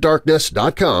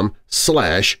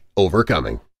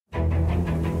 WeirdDarkness.com/overcoming.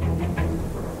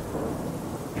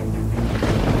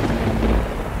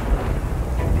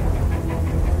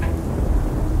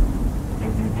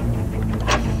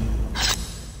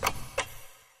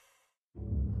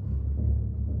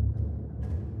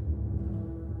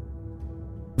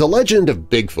 The legend of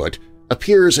Bigfoot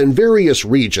appears in various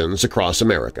regions across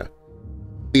America.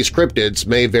 These cryptids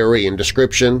may vary in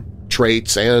description,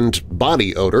 traits, and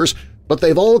body odors, but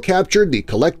they've all captured the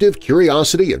collective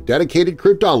curiosity of dedicated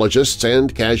cryptologists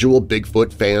and casual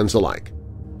Bigfoot fans alike.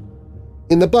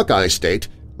 In the Buckeye State,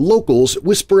 locals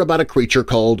whisper about a creature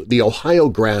called the Ohio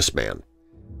Grassman.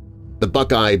 The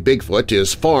Buckeye Bigfoot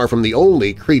is far from the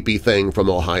only creepy thing from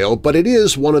Ohio, but it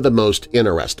is one of the most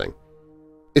interesting.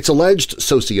 Its alleged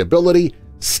sociability,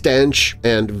 stench,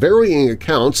 and varying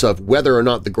accounts of whether or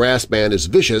not the Grassman is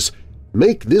vicious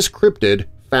make this cryptid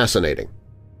fascinating.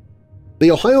 The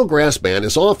Ohio Grassman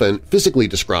is often physically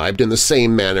described in the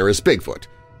same manner as Bigfoot.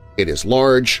 It is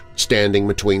large, standing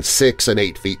between 6 and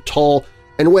 8 feet tall,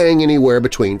 and weighing anywhere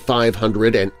between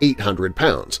 500 and 800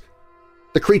 pounds.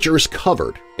 The creature is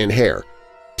covered in hair,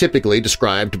 typically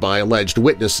described by alleged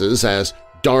witnesses as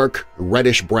dark,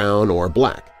 reddish-brown, or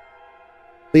black.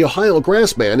 The Ohio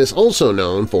Grassman is also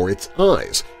known for its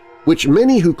eyes, which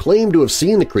many who claim to have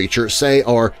seen the creature say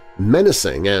are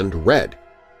menacing and red.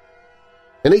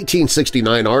 An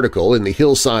 1869 article in the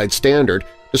Hillside Standard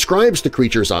describes the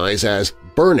creature's eyes as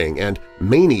burning and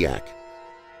maniac.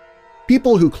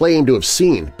 People who claim to have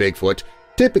seen Bigfoot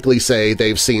typically say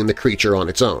they've seen the creature on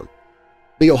its own.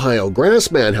 The Ohio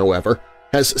Grassman, however,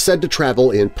 has said to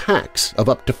travel in packs of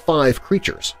up to 5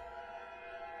 creatures.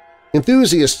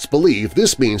 Enthusiasts believe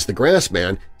this means the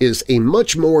Grassman is a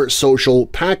much more social,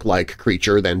 pack-like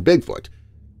creature than Bigfoot.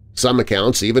 Some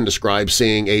accounts even describe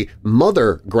seeing a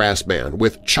mother Grassman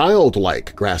with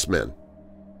child-like Grassmen.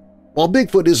 While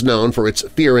Bigfoot is known for its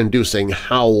fear-inducing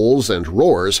howls and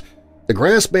roars, the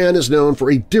Grassman is known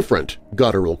for a different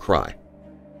guttural cry.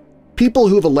 People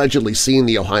who've allegedly seen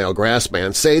the Ohio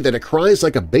Grassman say that it cries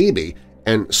like a baby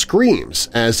and screams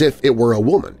as if it were a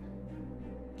woman.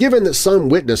 Given that some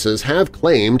witnesses have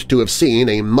claimed to have seen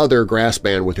a mother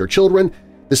Grassman with her children,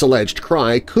 this alleged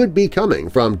cry could be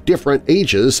coming from different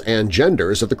ages and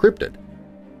genders of the cryptid.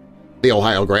 The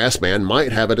Ohio Grassman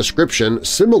might have a description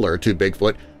similar to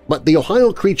Bigfoot, but the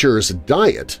Ohio creature's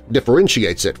diet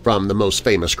differentiates it from the most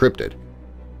famous cryptid.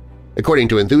 According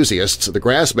to enthusiasts, the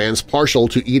Grassman's partial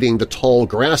to eating the tall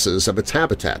grasses of its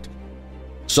habitat.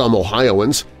 Some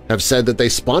Ohioans have said that they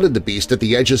spotted the beast at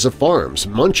the edges of farms,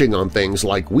 munching on things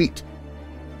like wheat.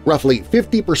 Roughly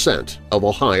 50% of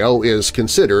Ohio is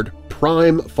considered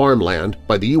prime farmland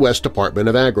by the U.S. Department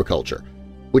of Agriculture,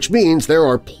 which means there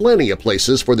are plenty of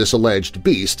places for this alleged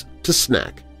beast to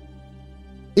snack.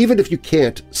 Even if you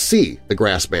can't see the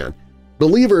Grassman,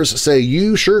 believers say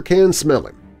you sure can smell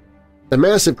him. The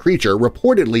massive creature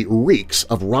reportedly reeks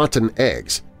of rotten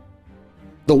eggs.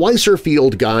 The Weiser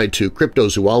Field Guide to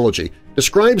Cryptozoology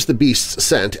describes the beast's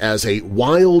scent as a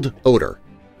wild odor.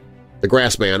 The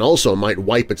Grassman also might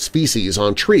wipe its feces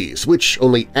on trees, which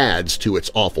only adds to its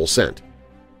awful scent.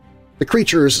 The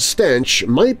creature's stench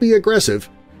might be aggressive,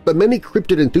 but many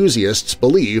cryptid enthusiasts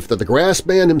believe that the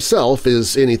Grassman himself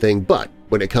is anything but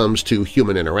when it comes to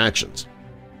human interactions.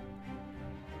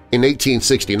 In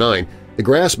 1869, the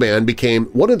Grassman became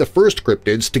one of the first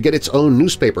cryptids to get its own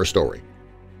newspaper story.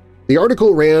 The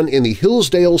article ran in the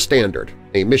Hillsdale Standard,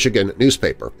 a Michigan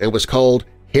newspaper, and was called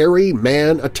 "Hairy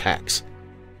Man Attacks."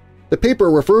 The paper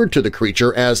referred to the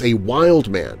creature as a wild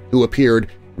man who appeared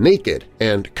naked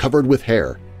and covered with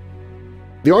hair.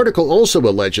 The article also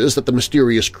alleges that the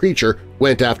mysterious creature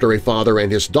went after a father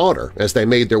and his daughter as they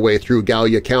made their way through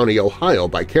Gallia County, Ohio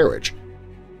by carriage.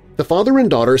 The father and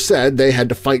daughter said they had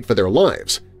to fight for their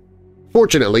lives.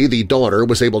 Fortunately, the daughter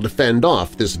was able to fend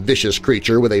off this vicious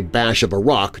creature with a bash of a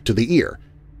rock to the ear.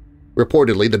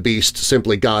 Reportedly, the beast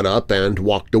simply got up and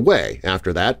walked away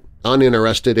after that,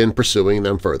 uninterested in pursuing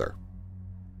them further.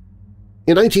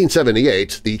 In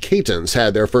 1978, the Catons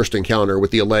had their first encounter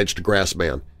with the alleged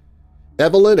Grassman.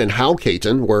 Evelyn and Hal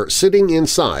Caton were sitting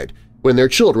inside when their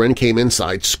children came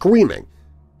inside screaming.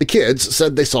 The kids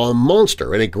said they saw a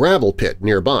monster in a gravel pit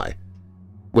nearby.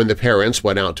 When the parents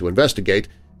went out to investigate,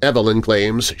 Evelyn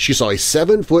claims she saw a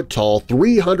 7-foot-tall,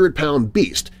 300-pound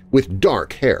beast with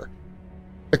dark hair.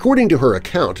 According to her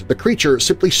account, the creature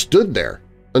simply stood there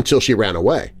until she ran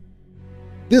away.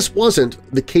 This wasn't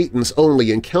the Catons'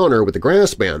 only encounter with the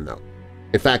Grassman, though.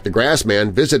 In fact, the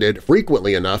Grassman visited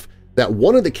frequently enough that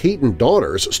one of the Caton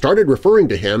daughters started referring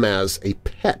to him as a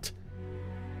pet.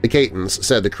 The Catons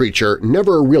said the creature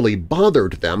never really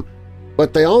bothered them,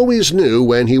 but they always knew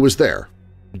when he was there,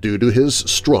 due to his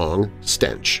strong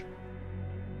stench.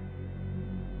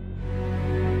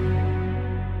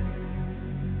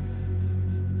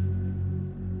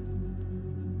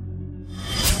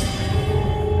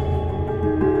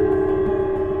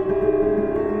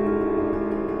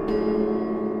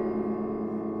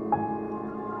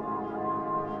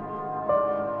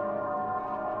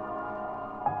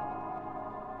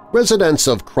 Residents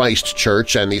of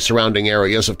Christchurch and the surrounding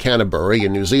areas of Canterbury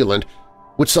in New Zealand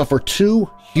would suffer 2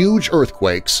 huge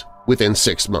earthquakes within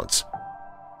 6 months.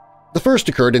 The first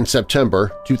occurred in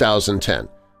September 2010,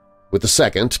 with the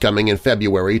second coming in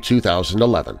February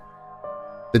 2011.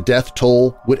 The death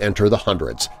toll would enter the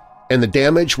hundreds, and the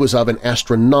damage was of an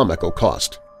astronomical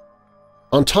cost.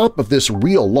 On top of this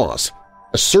real loss,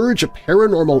 a surge of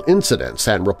paranormal incidents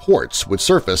and reports would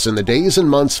surface in the days and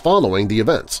months following the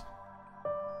events.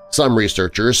 Some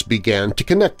researchers began to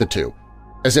connect the two,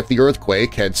 as if the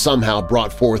earthquake had somehow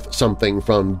brought forth something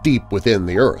from deep within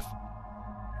the earth.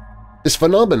 This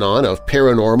phenomenon of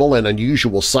paranormal and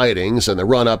unusual sightings in the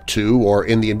run-up to or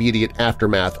in the immediate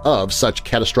aftermath of such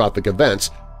catastrophic events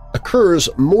occurs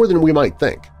more than we might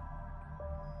think.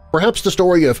 Perhaps the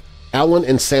story of Alan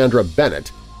and Sandra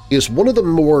Bennett is one of the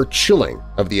more chilling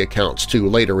of the accounts to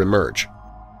later emerge.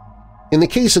 In the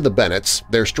case of the Bennetts,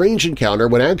 their strange encounter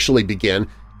would actually begin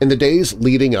in the days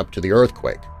leading up to the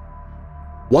earthquake.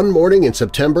 One morning in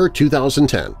September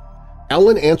 2010,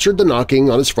 Alan answered the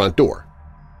knocking on his front door.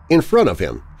 In front of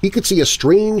him, he could see a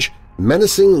strange,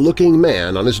 menacing-looking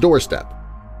man on his doorstep.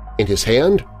 In his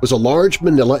hand was a large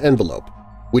manila envelope,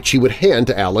 which he would hand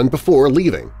to Alan before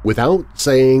leaving without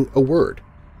saying a word.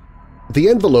 The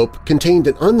envelope contained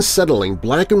an unsettling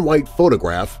black-and-white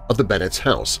photograph of the Bennett's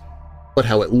house, but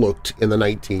how it looked in the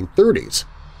 1930s.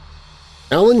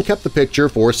 Alan kept the picture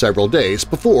for several days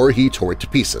before he tore it to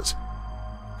pieces.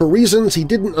 For reasons he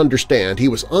didn't understand, he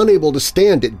was unable to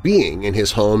stand it being in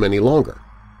his home any longer.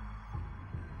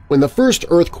 When the first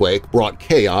earthquake brought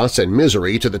chaos and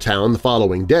misery to the town the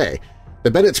following day,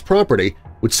 the Bennett's property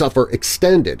would suffer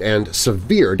extended and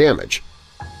severe damage.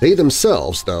 They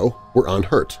themselves, though, were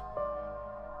unhurt.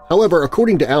 However,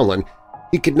 according to Alan,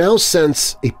 he could now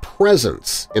sense a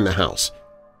presence in the house,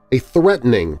 a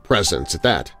threatening presence at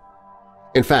that.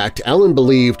 In fact, Alan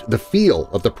believed the feel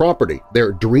of the property,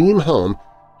 their dream home,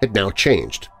 had now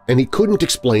changed, and he couldn't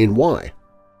explain why.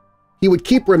 He would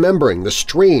keep remembering the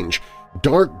strange,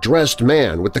 dark-dressed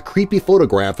man with the creepy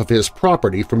photograph of his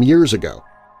property from years ago.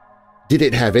 Did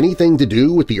it have anything to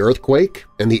do with the earthquake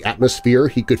and the atmosphere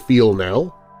he could feel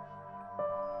now?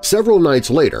 Several nights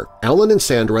later, Alan and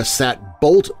Sandra sat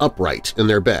bolt upright in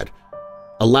their bed.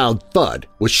 A loud thud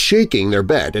was shaking their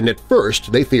bed, and at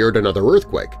first they feared another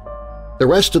earthquake. The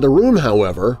rest of the room,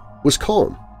 however, was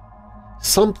calm.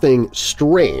 Something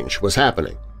strange was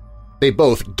happening. They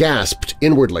both gasped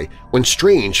inwardly when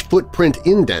strange footprint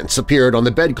indents appeared on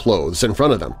the bedclothes in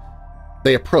front of them.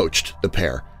 They approached the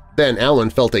pair. Then Alan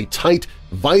felt a tight,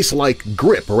 vice-like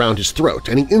grip around his throat,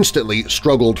 and he instantly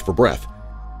struggled for breath.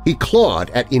 He clawed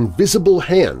at invisible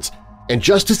hands, and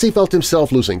just as he felt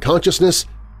himself losing consciousness,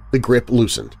 the grip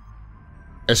loosened.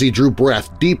 As he drew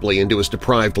breath deeply into his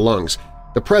deprived lungs,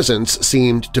 the presence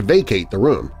seemed to vacate the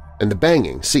room, and the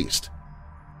banging ceased.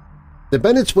 The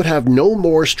Bennetts would have no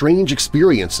more strange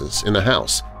experiences in the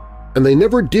house, and they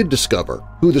never did discover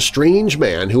who the strange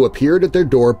man who appeared at their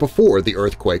door before the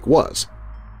earthquake was.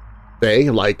 They,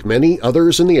 like many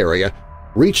others in the area,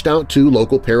 reached out to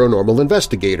local paranormal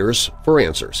investigators for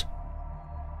answers.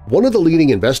 One of the leading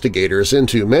investigators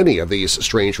into many of these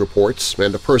strange reports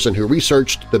and the person who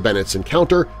researched the Bennett's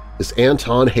encounter is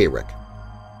Anton Hayrick.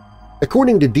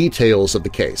 According to details of the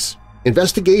case,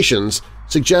 investigations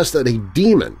suggest that a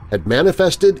demon had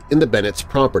manifested in the Bennett's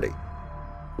property.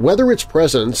 Whether its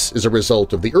presence is a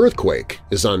result of the earthquake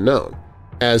is unknown,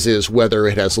 as is whether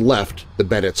it has left the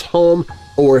Bennett's home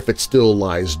or if it still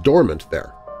lies dormant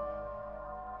there.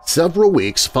 Several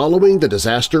weeks following the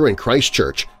disaster in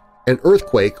Christchurch, an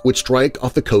earthquake would strike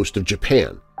off the coast of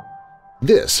Japan.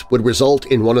 This would result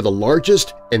in one of the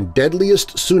largest and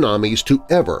deadliest tsunamis to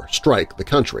ever strike the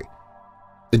country.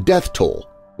 The death toll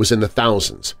was in the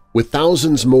thousands, with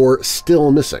thousands more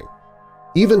still missing.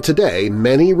 Even today,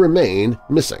 many remain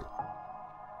missing.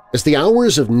 As the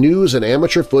hours of news and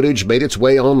amateur footage made its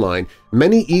way online,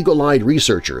 many eagle-eyed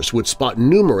researchers would spot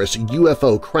numerous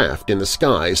UFO craft in the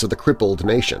skies of the crippled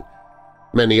nation.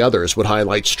 Many others would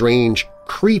highlight strange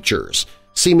creatures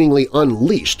seemingly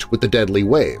unleashed with the deadly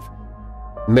wave.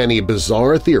 Many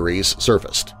bizarre theories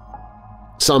surfaced.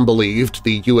 Some believed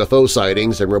the UFO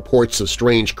sightings and reports of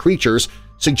strange creatures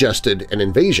suggested an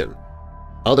invasion.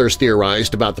 Others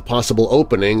theorized about the possible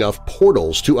opening of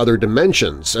portals to other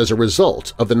dimensions as a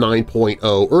result of the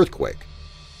 9.0 earthquake.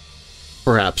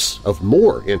 Perhaps of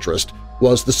more interest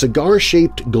was the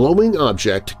cigar-shaped glowing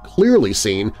object clearly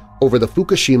seen over the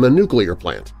Fukushima nuclear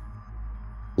plant.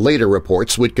 Later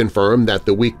reports would confirm that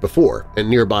the week before, in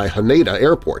nearby Haneda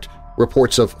Airport,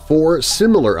 reports of 4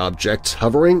 similar objects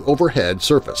hovering overhead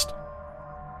surfaced.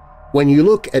 When you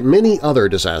look at many other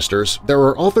disasters, there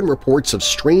are often reports of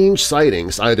strange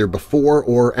sightings either before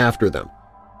or after them.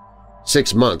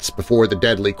 6 months before the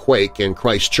deadly quake in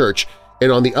Christchurch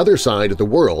and on the other side of the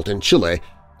world in Chile,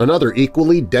 another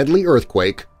equally deadly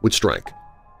earthquake would strike.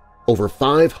 Over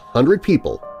 500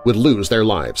 people would lose their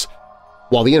lives,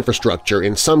 while the infrastructure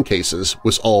in some cases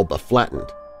was all but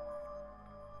flattened.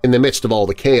 In the midst of all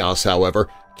the chaos, however,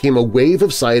 came a wave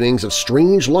of sightings of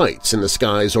strange lights in the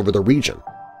skies over the region.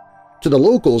 To the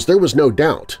locals, there was no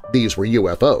doubt these were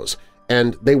UFOs,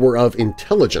 and they were of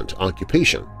intelligent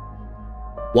occupation.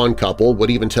 One couple would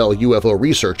even tell UFO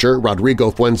researcher Rodrigo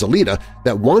Fuenzalida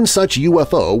that one such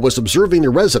UFO was observing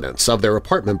the residents of their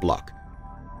apartment block.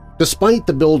 Despite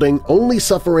the building only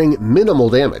suffering minimal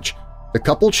damage, the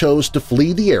couple chose to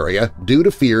flee the area due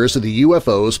to fears of the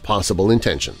UFO's possible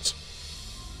intentions.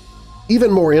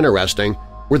 Even more interesting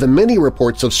were the many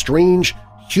reports of strange,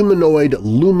 humanoid,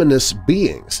 luminous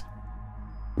beings.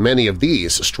 Many of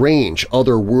these strange,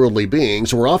 otherworldly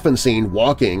beings were often seen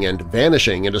walking and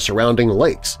vanishing into surrounding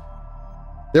lakes.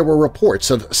 There were reports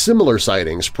of similar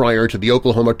sightings prior to the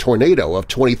Oklahoma tornado of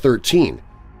 2013,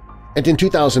 and in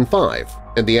 2005,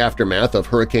 in the aftermath of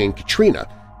Hurricane Katrina,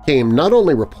 came not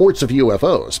only reports of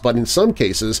UFOs but in some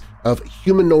cases of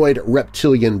humanoid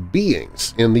reptilian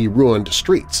beings in the ruined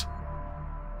streets.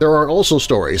 There are also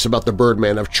stories about the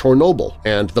Birdman of Chernobyl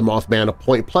and the Mothman of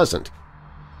Point Pleasant.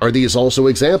 Are these also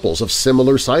examples of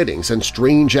similar sightings and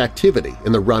strange activity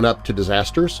in the run-up to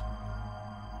disasters?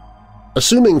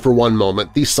 Assuming for one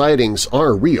moment these sightings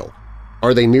are real,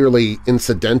 are they merely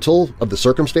incidental of the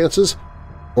circumstances,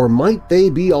 or might they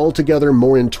be altogether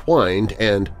more entwined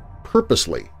and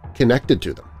purposely connected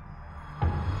to them?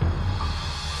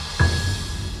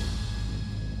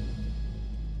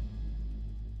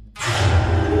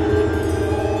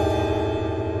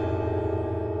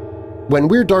 When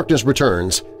Weird Darkness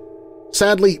returns,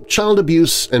 sadly, child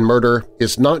abuse and murder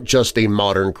is not just a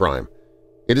modern crime.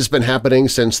 It has been happening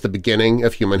since the beginning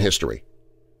of human history.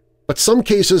 But some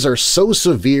cases are so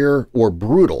severe or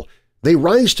brutal they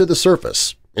rise to the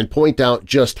surface and point out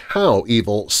just how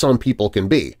evil some people can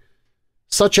be,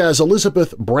 such as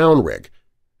Elizabeth Brownrigg,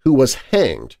 who was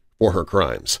hanged for her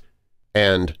crimes,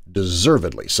 and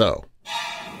deservedly so.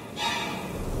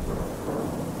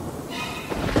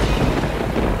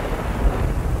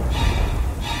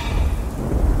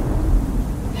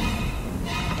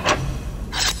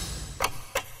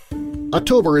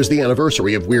 October is the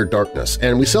anniversary of Weird Darkness,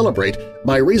 and we celebrate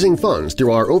by raising funds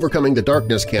through our Overcoming the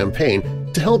Darkness campaign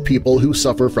to help people who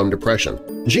suffer from depression.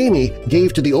 Jamie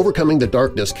gave to the Overcoming the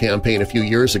Darkness campaign a few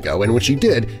years ago, and when she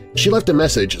did, she left a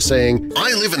message saying,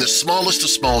 "I live in the smallest of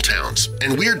small towns,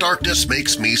 and Weird Darkness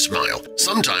makes me smile,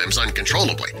 sometimes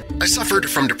uncontrollably. I suffered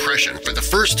from depression for the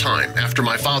first time after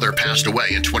my father passed away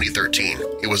in 2013.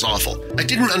 It was awful. I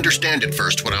didn't understand at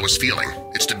first what I was feeling.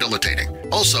 It's debilitating.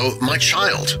 Also, my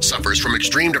child suffers from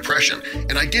extreme depression,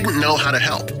 and I didn't know how to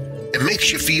help. It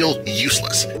makes you feel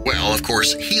useless." Well, of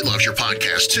course, he loves your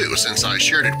podcast too since I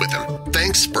shared it with him.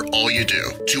 Thanks for all you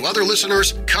do. To other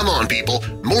listeners, come on people,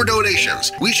 more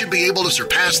donations. We should be able to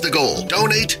surpass the goal.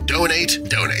 Donate, donate,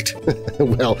 donate.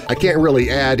 Well, I can't really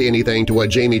add anything to what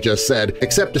Jamie just said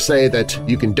except to say that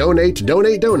you can donate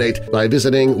by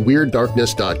visiting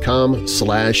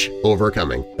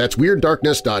WeirdDarkness.com/overcoming. That's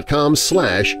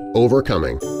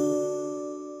WeirdDarkness.com/overcoming.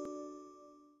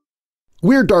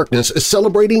 Weird Darkness is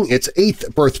celebrating its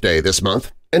 8th birthday this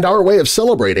month, and our way of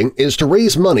celebrating is to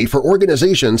raise money for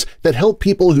organizations that help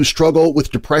people who struggle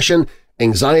with depression,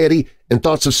 anxiety, and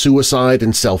thoughts of suicide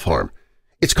and self-harm.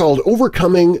 It's called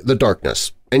Overcoming the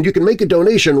Darkness, and you can make a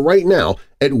donation right now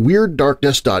at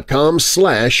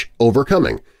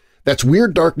WeirdDarkness.com/overcoming. That's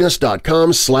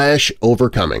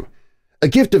WeirdDarkness.com/overcoming. A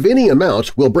gift of any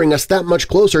amount will bring us that much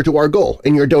closer to our goal,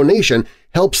 and your donation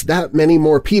helps that many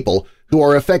more people who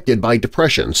are affected by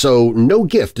depression, so no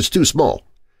gift is too small.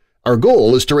 Our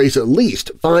goal is to raise at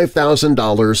least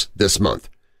 $5,000 this month.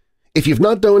 If you've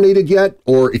not donated yet,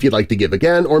 or if you'd like to give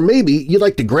again, or maybe you'd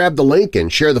like to grab the link and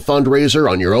share the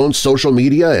fundraiser on your own social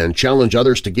media and challenge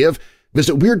others to give,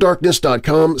 visit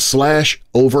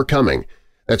WeirdDarkness.com/overcoming.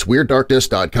 That's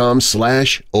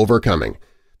WeirdDarkness.com/overcoming.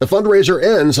 The fundraiser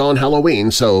ends on Halloween,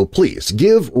 so please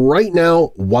give right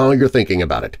now while you're thinking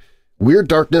about it.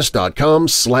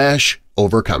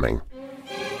 WeirdDarkness.com/overcoming.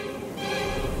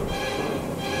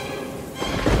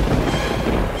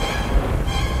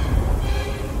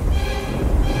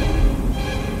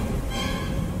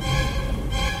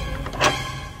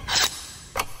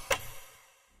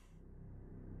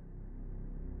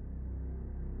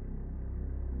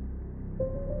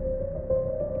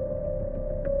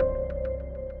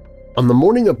 On the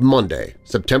morning of Monday,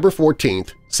 September 14,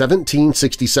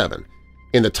 1767,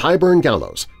 in the Tyburn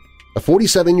Gallows, a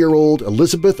 47-year-old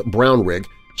Elizabeth Brownrigg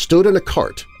stood in a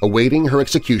cart awaiting her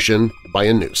execution by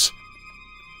a noose.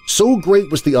 So great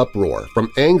was the uproar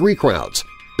from angry crowds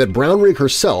that Brownrigg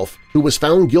herself, who was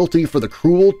found guilty for the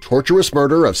cruel, torturous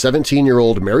murder of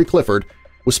 17-year-old Mary Clifford,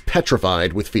 was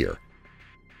petrified with fear.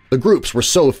 The groups were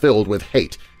so filled with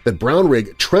hate that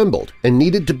Brownrigg trembled and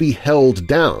needed to be held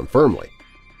down firmly.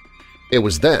 It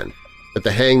was then that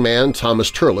the hangman Thomas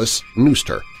Turles noosed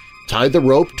her, tied the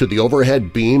rope to the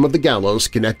overhead beam of the gallows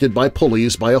connected by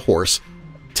pulleys by a horse,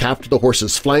 tapped the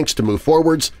horse's flanks to move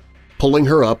forwards, pulling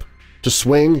her up, to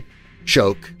swing,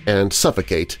 choke, and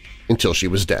suffocate until she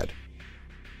was dead.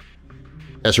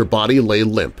 As her body lay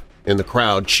limp and the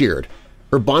crowd cheered,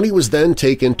 her body was then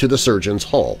taken to the surgeon's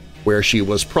hall, where she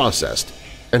was processed,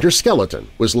 and her skeleton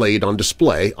was laid on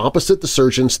display opposite the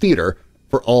surgeon's theater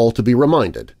for all to be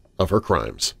reminded of her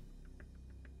crimes.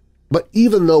 But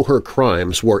even though her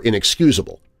crimes were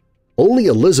inexcusable, only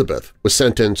Elizabeth was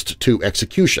sentenced to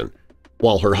execution,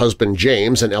 while her husband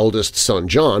James and eldest son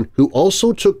John, who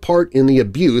also took part in the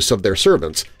abuse of their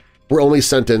servants, were only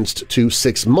sentenced to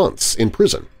 6 months in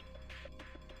prison.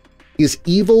 Is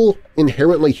evil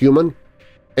inherently human,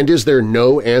 and is there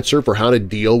no answer for how to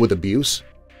deal with abuse?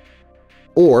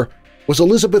 Or was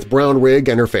Elizabeth Brownrigg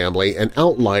and her family an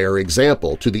outlier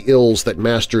example to the ills that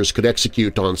masters could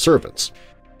execute on servants?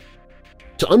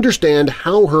 To understand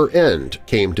how her end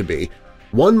came to be,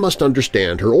 one must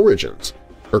understand her origins,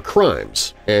 her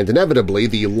crimes, and inevitably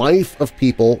the life of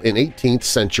people in 18th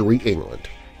century England.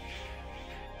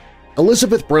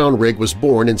 Elizabeth Brownrigg was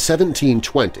born in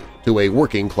 1720 to a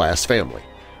working-class family.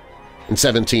 In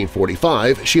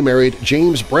 1745, she married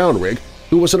James Brownrigg,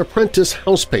 who was an apprentice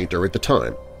house painter at the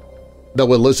time.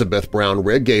 Though Elizabeth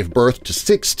Brownrigg gave birth to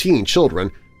 16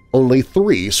 children, only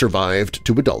 3 survived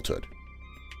to adulthood.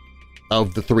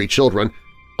 Of the 3 children,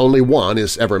 only one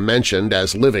is ever mentioned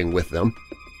as living with them.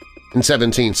 In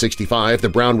 1765, the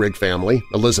Brownrigg family,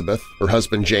 Elizabeth, her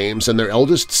husband James, and their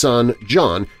eldest son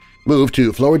John moved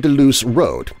to Fleur-de-Luce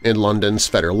Road in London's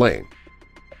Fetter Lane.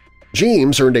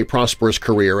 James earned a prosperous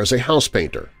career as a house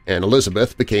painter, and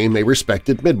Elizabeth became a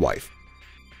respected midwife.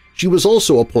 She was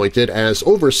also appointed as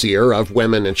overseer of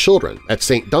women and children at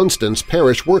St. Dunstan's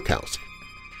Parish Workhouse.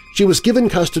 She was given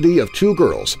custody of 2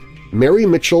 girls, Mary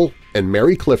Mitchell and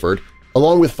Mary Clifford,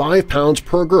 along with £5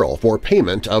 per girl for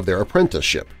payment of their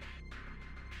apprenticeship.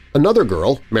 Another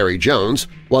girl, Mary Jones,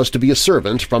 was to be a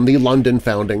servant from the London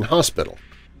Foundling Hospital.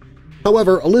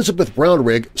 However, Elizabeth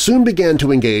Brownrigg soon began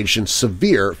to engage in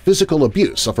severe physical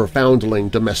abuse of her foundling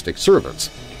domestic servants.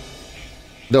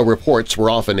 Though reports were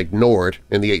often ignored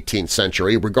in the 18th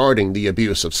century regarding the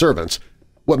abuse of servants,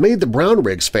 what made the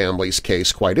Brownriggs family's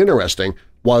case quite interesting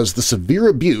was the severe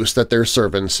abuse that their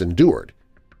servants endured.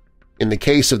 In the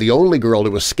case of the only girl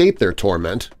to escape their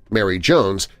torment, Mary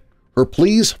Jones, her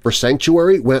pleas for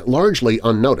sanctuary went largely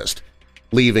unnoticed,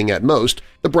 leaving at most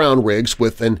the Brownriggs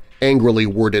with an angrily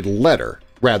worded letter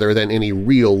rather than any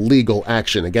real legal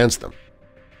action against them.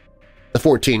 The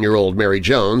 14-year-old Mary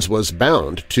Jones was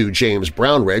bound to James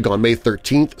Brownrigg on May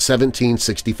 13,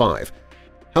 1765.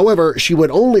 However, she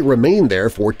would only remain there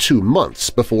for 2 months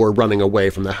before running away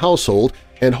from the household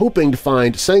and hoping to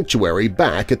find sanctuary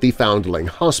back at the Foundling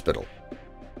Hospital.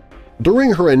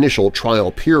 During her initial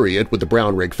trial period with the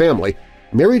Brownrigg family,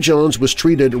 Mary Jones was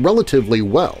treated relatively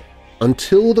well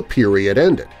until the period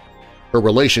ended. Her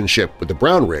relationship with the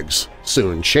Brownriggs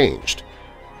soon changed.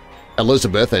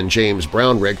 Elizabeth and James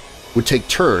Brownrigg would take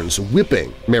turns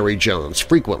whipping Mary Jones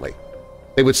frequently.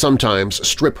 They would sometimes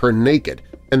strip her naked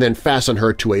and then fasten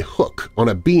her to a hook on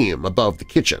a beam above the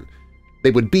kitchen.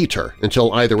 They would beat her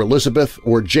until either Elizabeth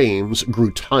or James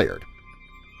grew tired.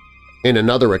 In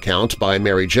another account by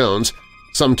Mary Jones,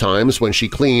 sometimes when she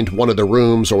cleaned one of the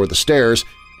rooms or the stairs,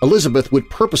 Elizabeth would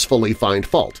purposefully find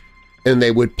fault, and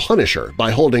they would punish her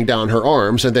by holding down her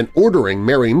arms and then ordering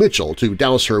Mary Mitchell to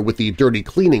douse her with the dirty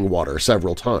cleaning water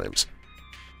several times.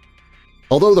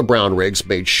 Although the Brownriggs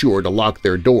made sure to lock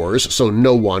their doors so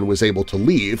no one was able to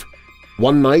leave,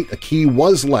 one night a key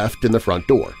was left in the front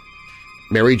door.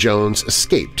 Mary Jones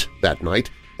escaped that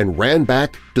night and ran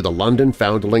back to the London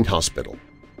Foundling Hospital.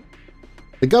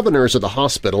 The governors of the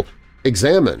hospital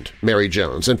examined Mary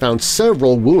Jones and found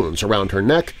several wounds around her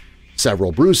neck,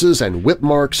 several bruises and whip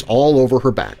marks all over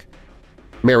her back.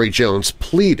 Mary Jones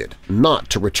pleaded not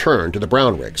to return to the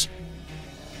Brownriggs.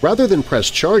 Rather than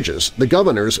press charges, the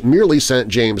governors merely sent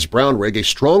James Brownrigg a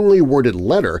strongly worded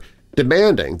letter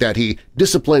demanding that he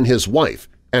discipline his wife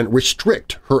and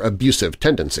restrict her abusive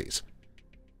tendencies.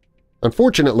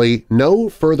 Unfortunately, no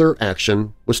further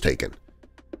action was taken.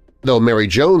 Though Mary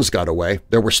Jones got away,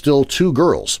 there were still 2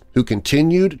 girls who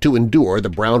continued to endure the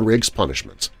Brownriggs'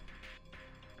 punishments.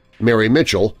 Mary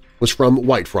Mitchell was from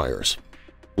Whitefriars.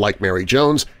 Like Mary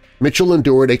Jones, Mitchell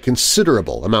endured a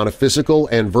considerable amount of physical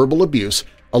and verbal abuse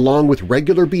along with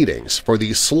regular beatings for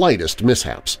the slightest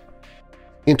mishaps.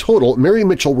 In total, Mary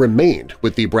Mitchell remained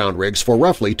with the Brownriggs for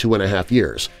roughly 2.5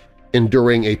 years,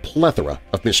 enduring a plethora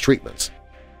of mistreatments.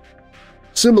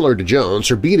 Similar to Jones,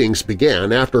 her beatings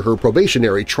began after her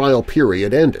probationary trial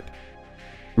period ended.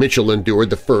 Mitchell endured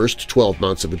the first 12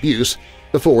 months of abuse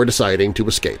before deciding to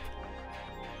escape.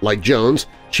 Like Jones,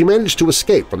 she managed to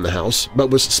escape from the house but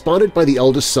was spotted by the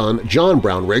eldest son, John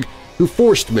Brownrigg, who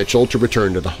forced Mitchell to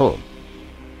return to the home.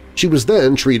 She was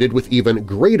then treated with even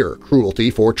greater cruelty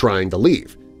for trying to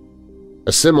leave.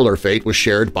 A similar fate was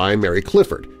shared by Mary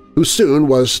Clifford, who soon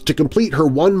was to complete her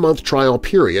 1-month trial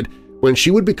period when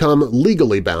she would become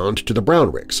legally bound to the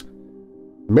Brownriggs.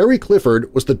 Mary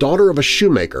Clifford was the daughter of a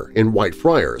shoemaker in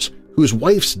Whitefriars, whose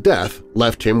wife's death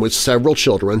left him with several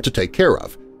children to take care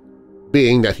of.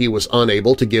 Being that he was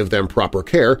unable to give them proper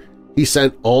care, he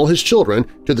sent all his children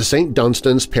to the St.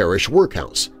 Dunstan's Parish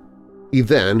Workhouse. He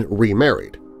then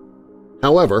remarried.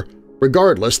 However,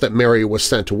 regardless that Mary was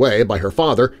sent away by her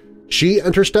father, she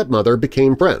and her stepmother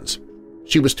became friends.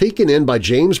 She was taken in by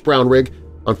James Brownrigg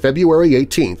on February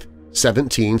 18,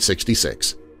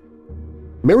 1766.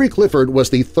 Mary Clifford was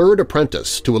the 3rd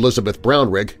apprentice to Elizabeth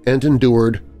Brownrigg and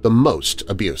endured the most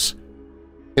abuse.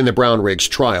 In the Brownriggs'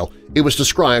 trial, it was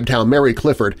described how Mary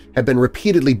Clifford had been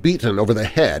repeatedly beaten over the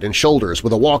head and shoulders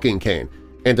with a walking cane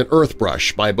and an earth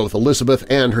brush by both Elizabeth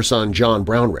and her son John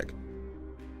Brownrigg.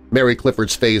 Mary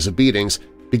Clifford's phase of beatings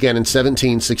began in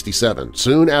 1767,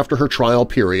 soon after her trial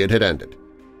period had ended.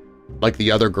 Like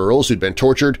the other girls who'd been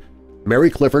tortured, Mary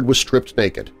Clifford was stripped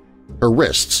naked. Her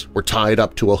wrists were tied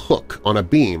up to a hook on a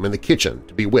beam in the kitchen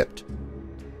to be whipped.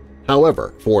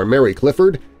 However, for Mary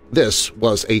Clifford, this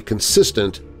was a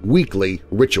consistent, weekly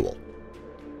ritual.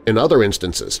 In other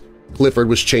instances, Clifford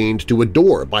was chained to a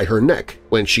door by her neck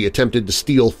when she attempted to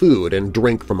steal food and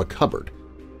drink from a cupboard.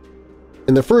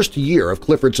 In the first year of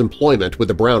Clifford's employment with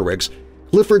the Brownriggs,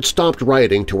 Clifford stopped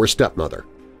writing to her stepmother.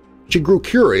 She grew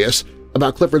curious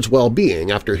about Clifford's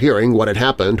well-being after hearing what had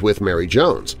happened with Mary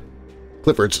Jones.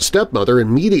 Clifford's stepmother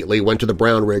immediately went to the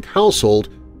Brownrigg household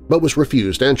but was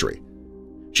refused entry.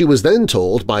 She was then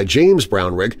told by James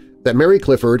Brownrigg that Mary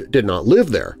Clifford did not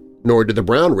live there, nor did the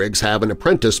Brownriggs have an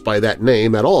apprentice by that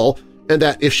name at all, and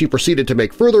that if she proceeded to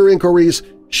make further inquiries,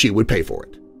 she would pay for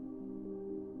it.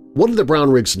 One of the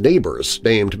Brownriggs' neighbors,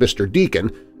 named Mr. Deacon,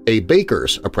 a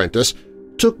baker's apprentice,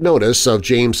 took notice of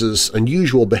James's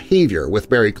unusual behavior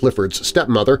with Mary Clifford's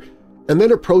stepmother and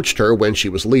then approached her when she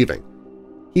was leaving.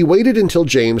 He waited until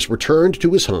James returned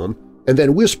to his home and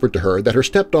then whispered to her that her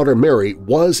stepdaughter Mary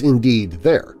was indeed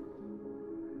there.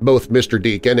 Both Mr.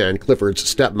 Deacon and Clifford's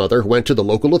stepmother went to the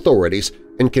local authorities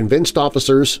and convinced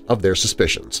officers of their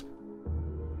suspicions.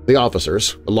 The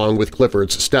officers, along with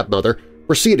Clifford's stepmother,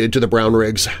 proceeded to the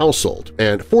Brownriggs' household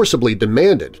and forcibly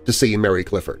demanded to see Mary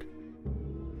Clifford.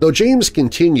 Though James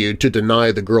continued to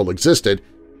deny the girl existed,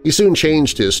 he soon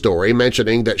changed his story,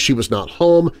 mentioning that she was not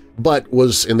home but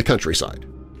was in the countryside.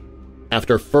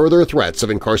 After further threats of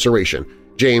incarceration,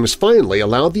 James finally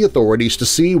allowed the authorities to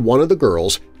see one of the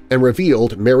girls and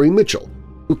revealed Mary Mitchell,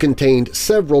 who contained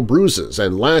several bruises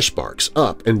and lash marks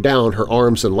up and down her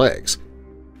arms and legs.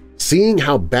 Seeing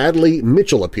how badly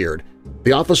Mitchell appeared,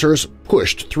 the officers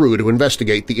pushed through to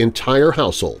investigate the entire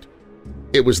household.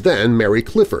 It was then Mary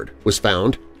Clifford was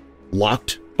found,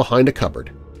 locked behind a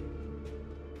cupboard.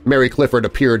 Mary Clifford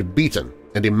appeared beaten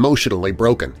and emotionally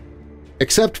broken.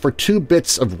 Except for 2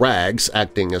 bits of rags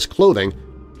acting as clothing,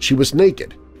 she was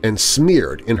naked and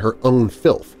smeared in her own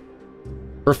filth.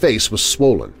 Her face was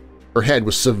swollen. Her head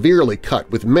was severely cut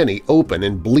with many open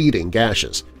and bleeding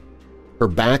gashes. Her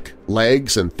back,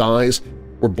 legs, and thighs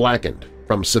were blackened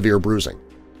from severe bruising.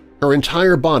 Her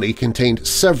entire body contained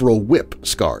several whip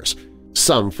scars,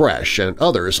 some fresh and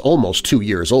others almost 2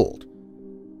 years old.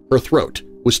 Her throat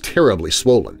was terribly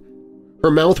swollen.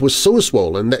 Her mouth was so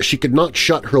swollen that she could not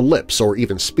shut her lips or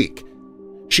even speak.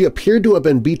 She appeared to have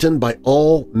been beaten by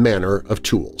all manner of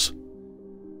tools.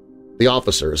 The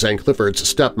officers and Clifford's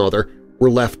stepmother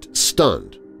were left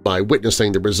stunned by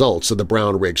witnessing the results of the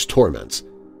Brownriggs' torments.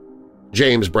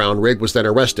 James Brownrigg was then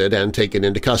arrested and taken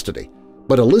into custody,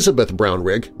 but Elizabeth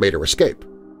Brownrigg made her escape.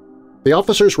 The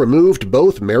officers removed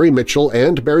both Mary Mitchell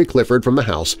and Mary Clifford from the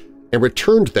house and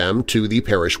returned them to the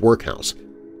parish workhouse.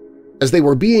 As they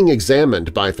were being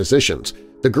examined by physicians,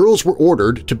 the girls were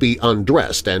ordered to be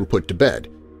undressed and put to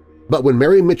bed. But when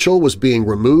Mary Mitchell was being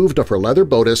removed of her leather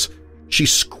bodice, she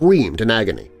screamed in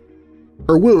agony.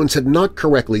 her wounds had not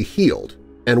correctly healed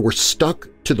and were stuck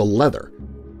to the leather.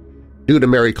 Due to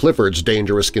Mary Clifford's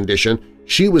dangerous condition,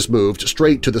 she was moved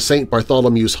straight to the St.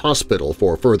 Bartholomew's Hospital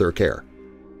for further care.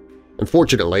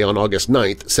 Unfortunately, on August 9,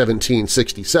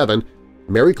 1767,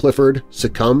 Mary Clifford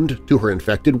succumbed to her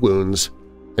infected wounds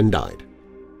and died.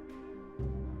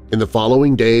 In the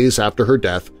following days after her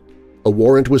death, a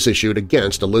warrant was issued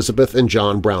against Elizabeth and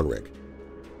John Brownrigg.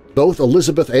 Both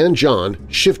Elizabeth and John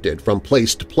shifted from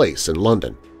place to place in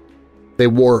London. They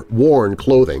wore worn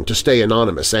clothing to stay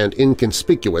anonymous and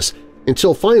inconspicuous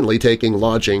until finally taking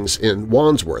lodgings in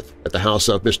Wandsworth at the house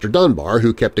of Mr. Dunbar,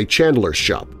 who kept a chandler's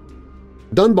shop.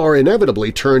 Dunbar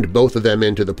inevitably turned both of them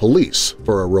into the police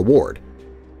for a reward.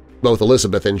 Both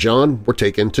Elizabeth and John were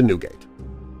taken to Newgate.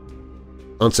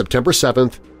 On September 7,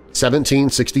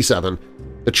 1767,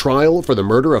 the trial for the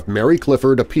murder of Mary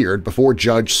Clifford appeared before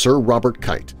Judge Sir Robert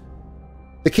Kite.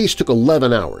 The case took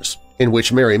 11 hours, in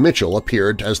which Mary Mitchell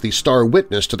appeared as the star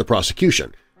witness to the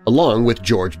prosecution, along with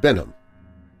George Benham.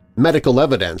 Medical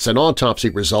evidence and autopsy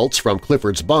results from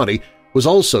Clifford's body was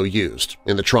also used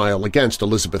in the trial against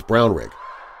Elizabeth Brownrigg.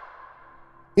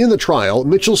 In the trial,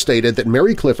 Mitchell stated that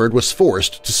Mary Clifford was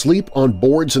forced to sleep on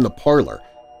boards in the parlor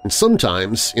and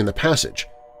sometimes in the passage.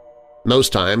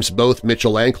 Most times, both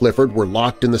Mitchell and Clifford were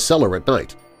locked in the cellar at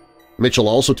night. Mitchell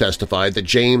also testified that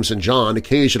James and John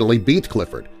occasionally beat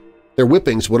Clifford. Their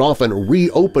whippings would often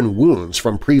reopen wounds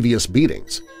from previous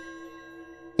beatings.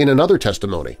 In another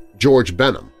testimony, George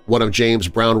Benham, one of James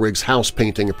Brownrigg's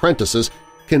house-painting apprentices,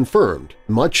 confirmed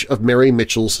much of Mary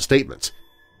Mitchell's statements.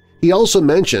 He also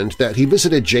mentioned that he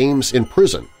visited James in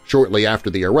prison shortly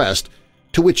after the arrest,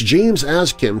 to which James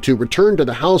asked him to return to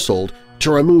the household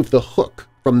to remove the hook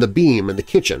from the beam in the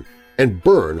kitchen and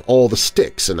burn all the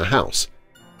sticks in the house.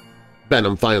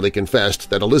 Benham finally confessed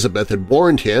that Elizabeth had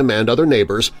warned him and other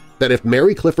neighbors that if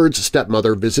Mary Clifford's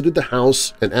stepmother visited the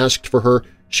house and asked for her,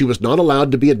 she was not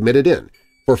allowed to be admitted in,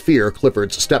 for fear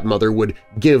Clifford's stepmother would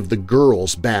give the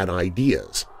girls bad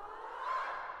ideas.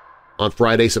 On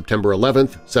Friday, September 11,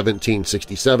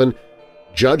 1767,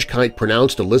 Judge Kite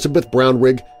pronounced Elizabeth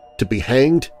Brownrigg to be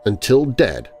hanged until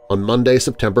dead on Monday,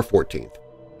 September 14th.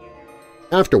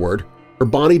 Afterward, her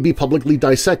body be publicly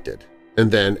dissected and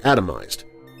then atomized.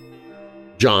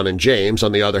 John and James,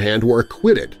 on the other hand, were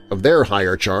acquitted of their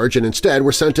higher charge and instead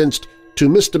were sentenced to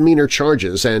misdemeanor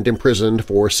charges and imprisoned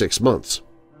for 6 months.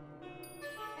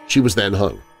 She was then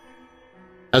hung.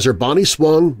 As her body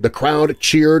swung, the crowd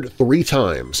cheered 3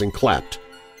 times and clapped.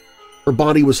 Her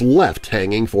body was left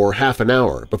hanging for half an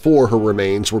hour before her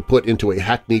remains were put into a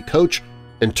hackney coach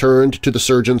and turned to the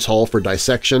surgeon's hall for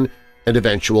dissection and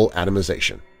eventual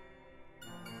atomization.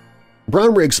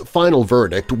 Brownrigg's final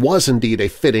verdict was indeed a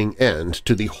fitting end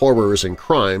to the horrors and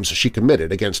crimes she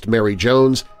committed against Mary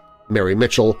Jones, Mary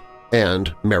Mitchell,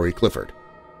 and Mary Clifford.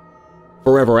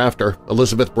 Forever after,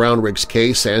 Elizabeth Brownrigg's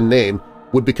case and name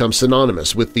would become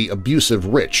synonymous with the abusive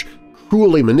rich,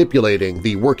 cruelly manipulating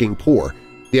the working poor,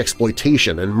 the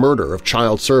exploitation and murder of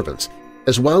child servants,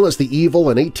 as well as the evil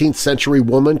an 18th-century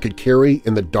woman could carry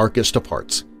in the darkest of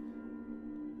hearts.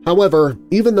 However,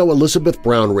 even though Elizabeth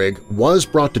Brownrigg was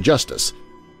brought to justice,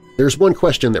 there's one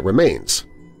question that remains.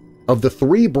 Of the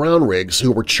 3 Brownriggs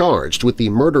who were charged with the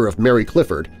murder of Mary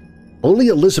Clifford, only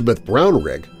Elizabeth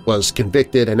Brownrigg was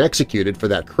convicted and executed for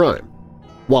that crime,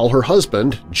 while her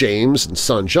husband, James, and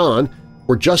son John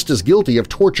were just as guilty of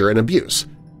torture and abuse,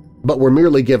 but were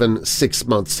merely given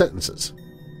 6-month sentences.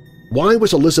 Why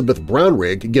was Elizabeth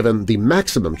Brownrigg given the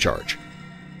maximum charge?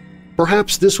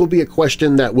 Perhaps this will be a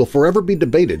question that will forever be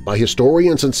debated by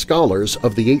historians and scholars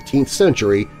of the 18th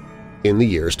century in the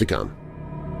years to come.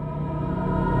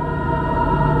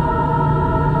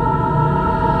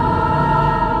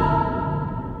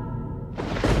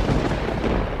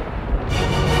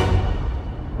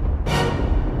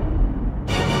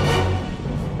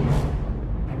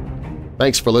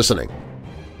 Thanks for listening.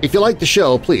 If you like the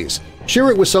show, please share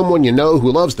it with someone you know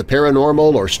who loves the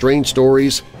paranormal or strange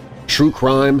stories, true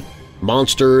crime,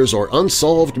 monsters, or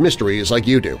unsolved mysteries like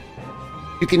you do.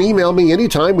 You can email me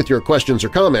anytime with your questions or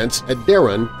comments at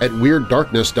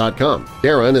darren@weirddarkness.com.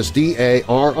 Darren is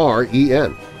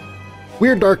D-A-R-R-E-N.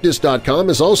 WeirdDarkness.com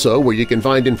is also where you can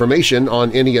find information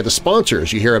on any of the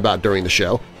sponsors you hear about during the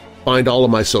show, find all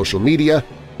of my social media,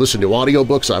 listen to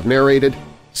audiobooks I've narrated,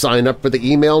 sign up for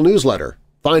the email newsletter,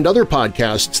 find other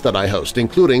podcasts that I host,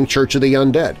 including Church of the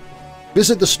Undead,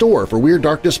 visit the store for Weird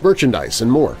Darkness merchandise,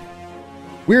 and more.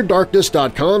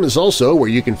 WeirdDarkness.com is also where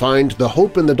you can find the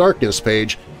Hope in the Darkness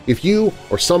page if you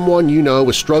or someone you know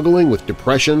is struggling with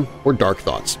depression or dark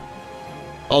thoughts.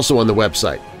 Also on the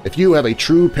website, if you have a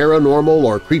true paranormal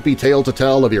or creepy tale to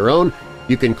tell of your own,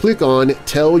 you can click on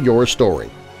Tell Your Story.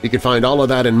 You can find all of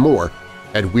that and more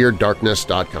at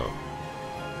WeirdDarkness.com.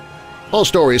 All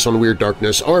stories on Weird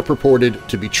Darkness are purported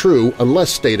to be true unless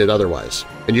stated otherwise,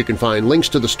 and you can find links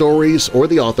to the stories or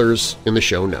the authors in the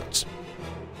show notes.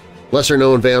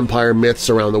 Lesser-known vampire myths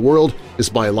around the world is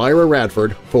by Lyra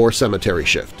Radford for Cemetery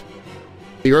Shift.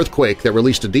 The Earthquake That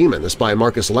Released a Demon is by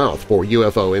Marcus Louth for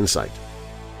UFO Insight.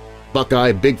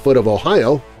 Buckeye Bigfoot of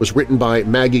Ohio was written by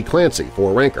Maggie Clancy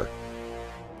for Ranker.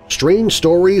 Strange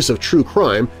Stories of True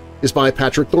Crime is by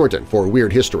Patrick Thornton for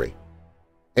Weird History.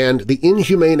 And The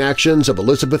Inhumane Actions of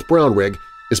Elizabeth Brownrigg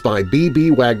is by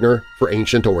B.B. Wagner for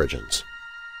Ancient Origins.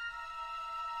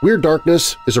 Weird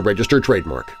Darkness is a registered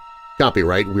trademark.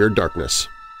 Copyright Weird Darkness.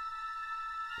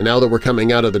 And now that we're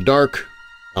coming out of the dark,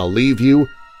 I'll leave you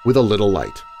with a little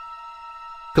light.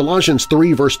 Colossians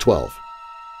 3 verse 12.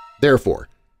 Therefore,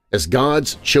 as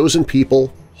God's chosen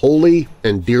people, holy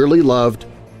and dearly loved,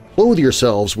 clothe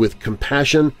yourselves with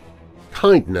compassion,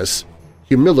 kindness,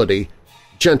 humility,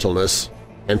 gentleness,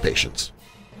 and patience.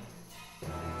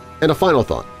 And a final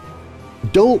thought.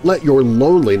 Don't let your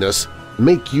loneliness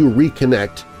make you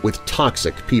reconnect with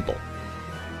toxic people.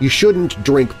 You shouldn't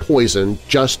drink poison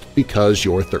just because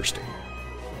you're thirsty.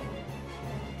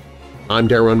 I'm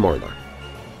Darren Marlar.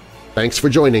 Thanks for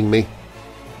joining me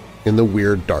in the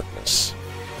Weird Darkness.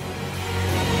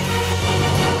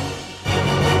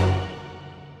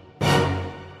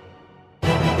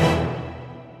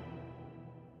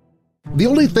 The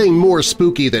only thing more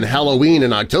spooky than Halloween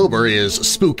in October is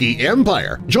Spooky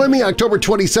Empire. Join me October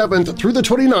 27th through the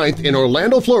 29th in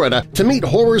Orlando, Florida to meet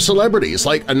horror celebrities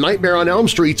like A Nightmare on Elm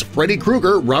Street's Freddy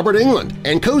Krueger, Robert Englund,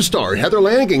 and co-star Heather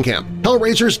Langenkamp.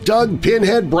 Hellraiser's Doug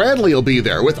Pinhead Bradley will be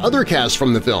there with other casts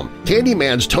from the film,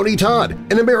 Candyman's Tony Todd,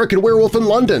 An American Werewolf in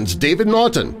London's David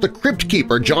Naughton, The Crypt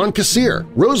Keeper John Kassir,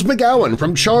 Rose McGowan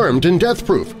from Charmed and Death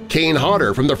Proof, Kane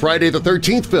Hodder from the Friday the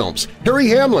 13th films, Harry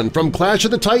Hamlin from Clash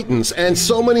of the Titans, and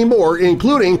so many more,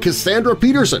 including Cassandra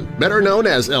Peterson, better known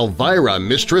as Elvira,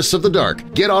 Mistress of the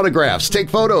Dark. Get autographs, take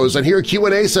photos, and hear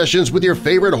Q&A sessions with your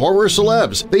favorite horror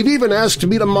celebs. They've even asked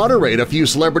me to moderate a few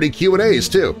celebrity Q&As,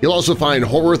 too. You'll also find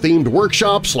horror-themed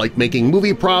workshops like making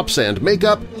movie props and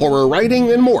makeup, horror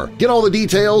writing, and more. Get all the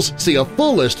details, see a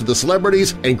full list of the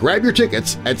celebrities, and grab your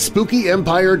tickets at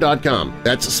SpookyEmpire.com.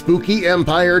 That's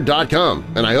SpookyEmpire.com,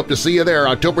 and I hope to see you there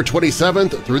October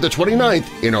 27th through the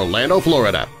 29th in Orlando,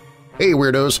 Florida. Hey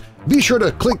Weirdos! Be sure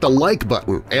to click the like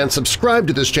button and subscribe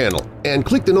to this channel, and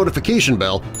click the notification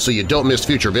bell so you don't miss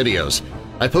future videos.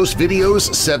 I post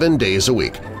videos 7 days a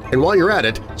week. And while you're at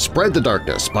it, spread the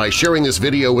darkness by sharing this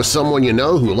video with someone you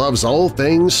know who loves all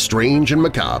things strange and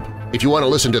macabre. If you want to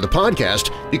listen to the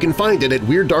podcast, you can find it at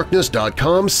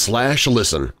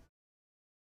WeirdDarkness.com/listen.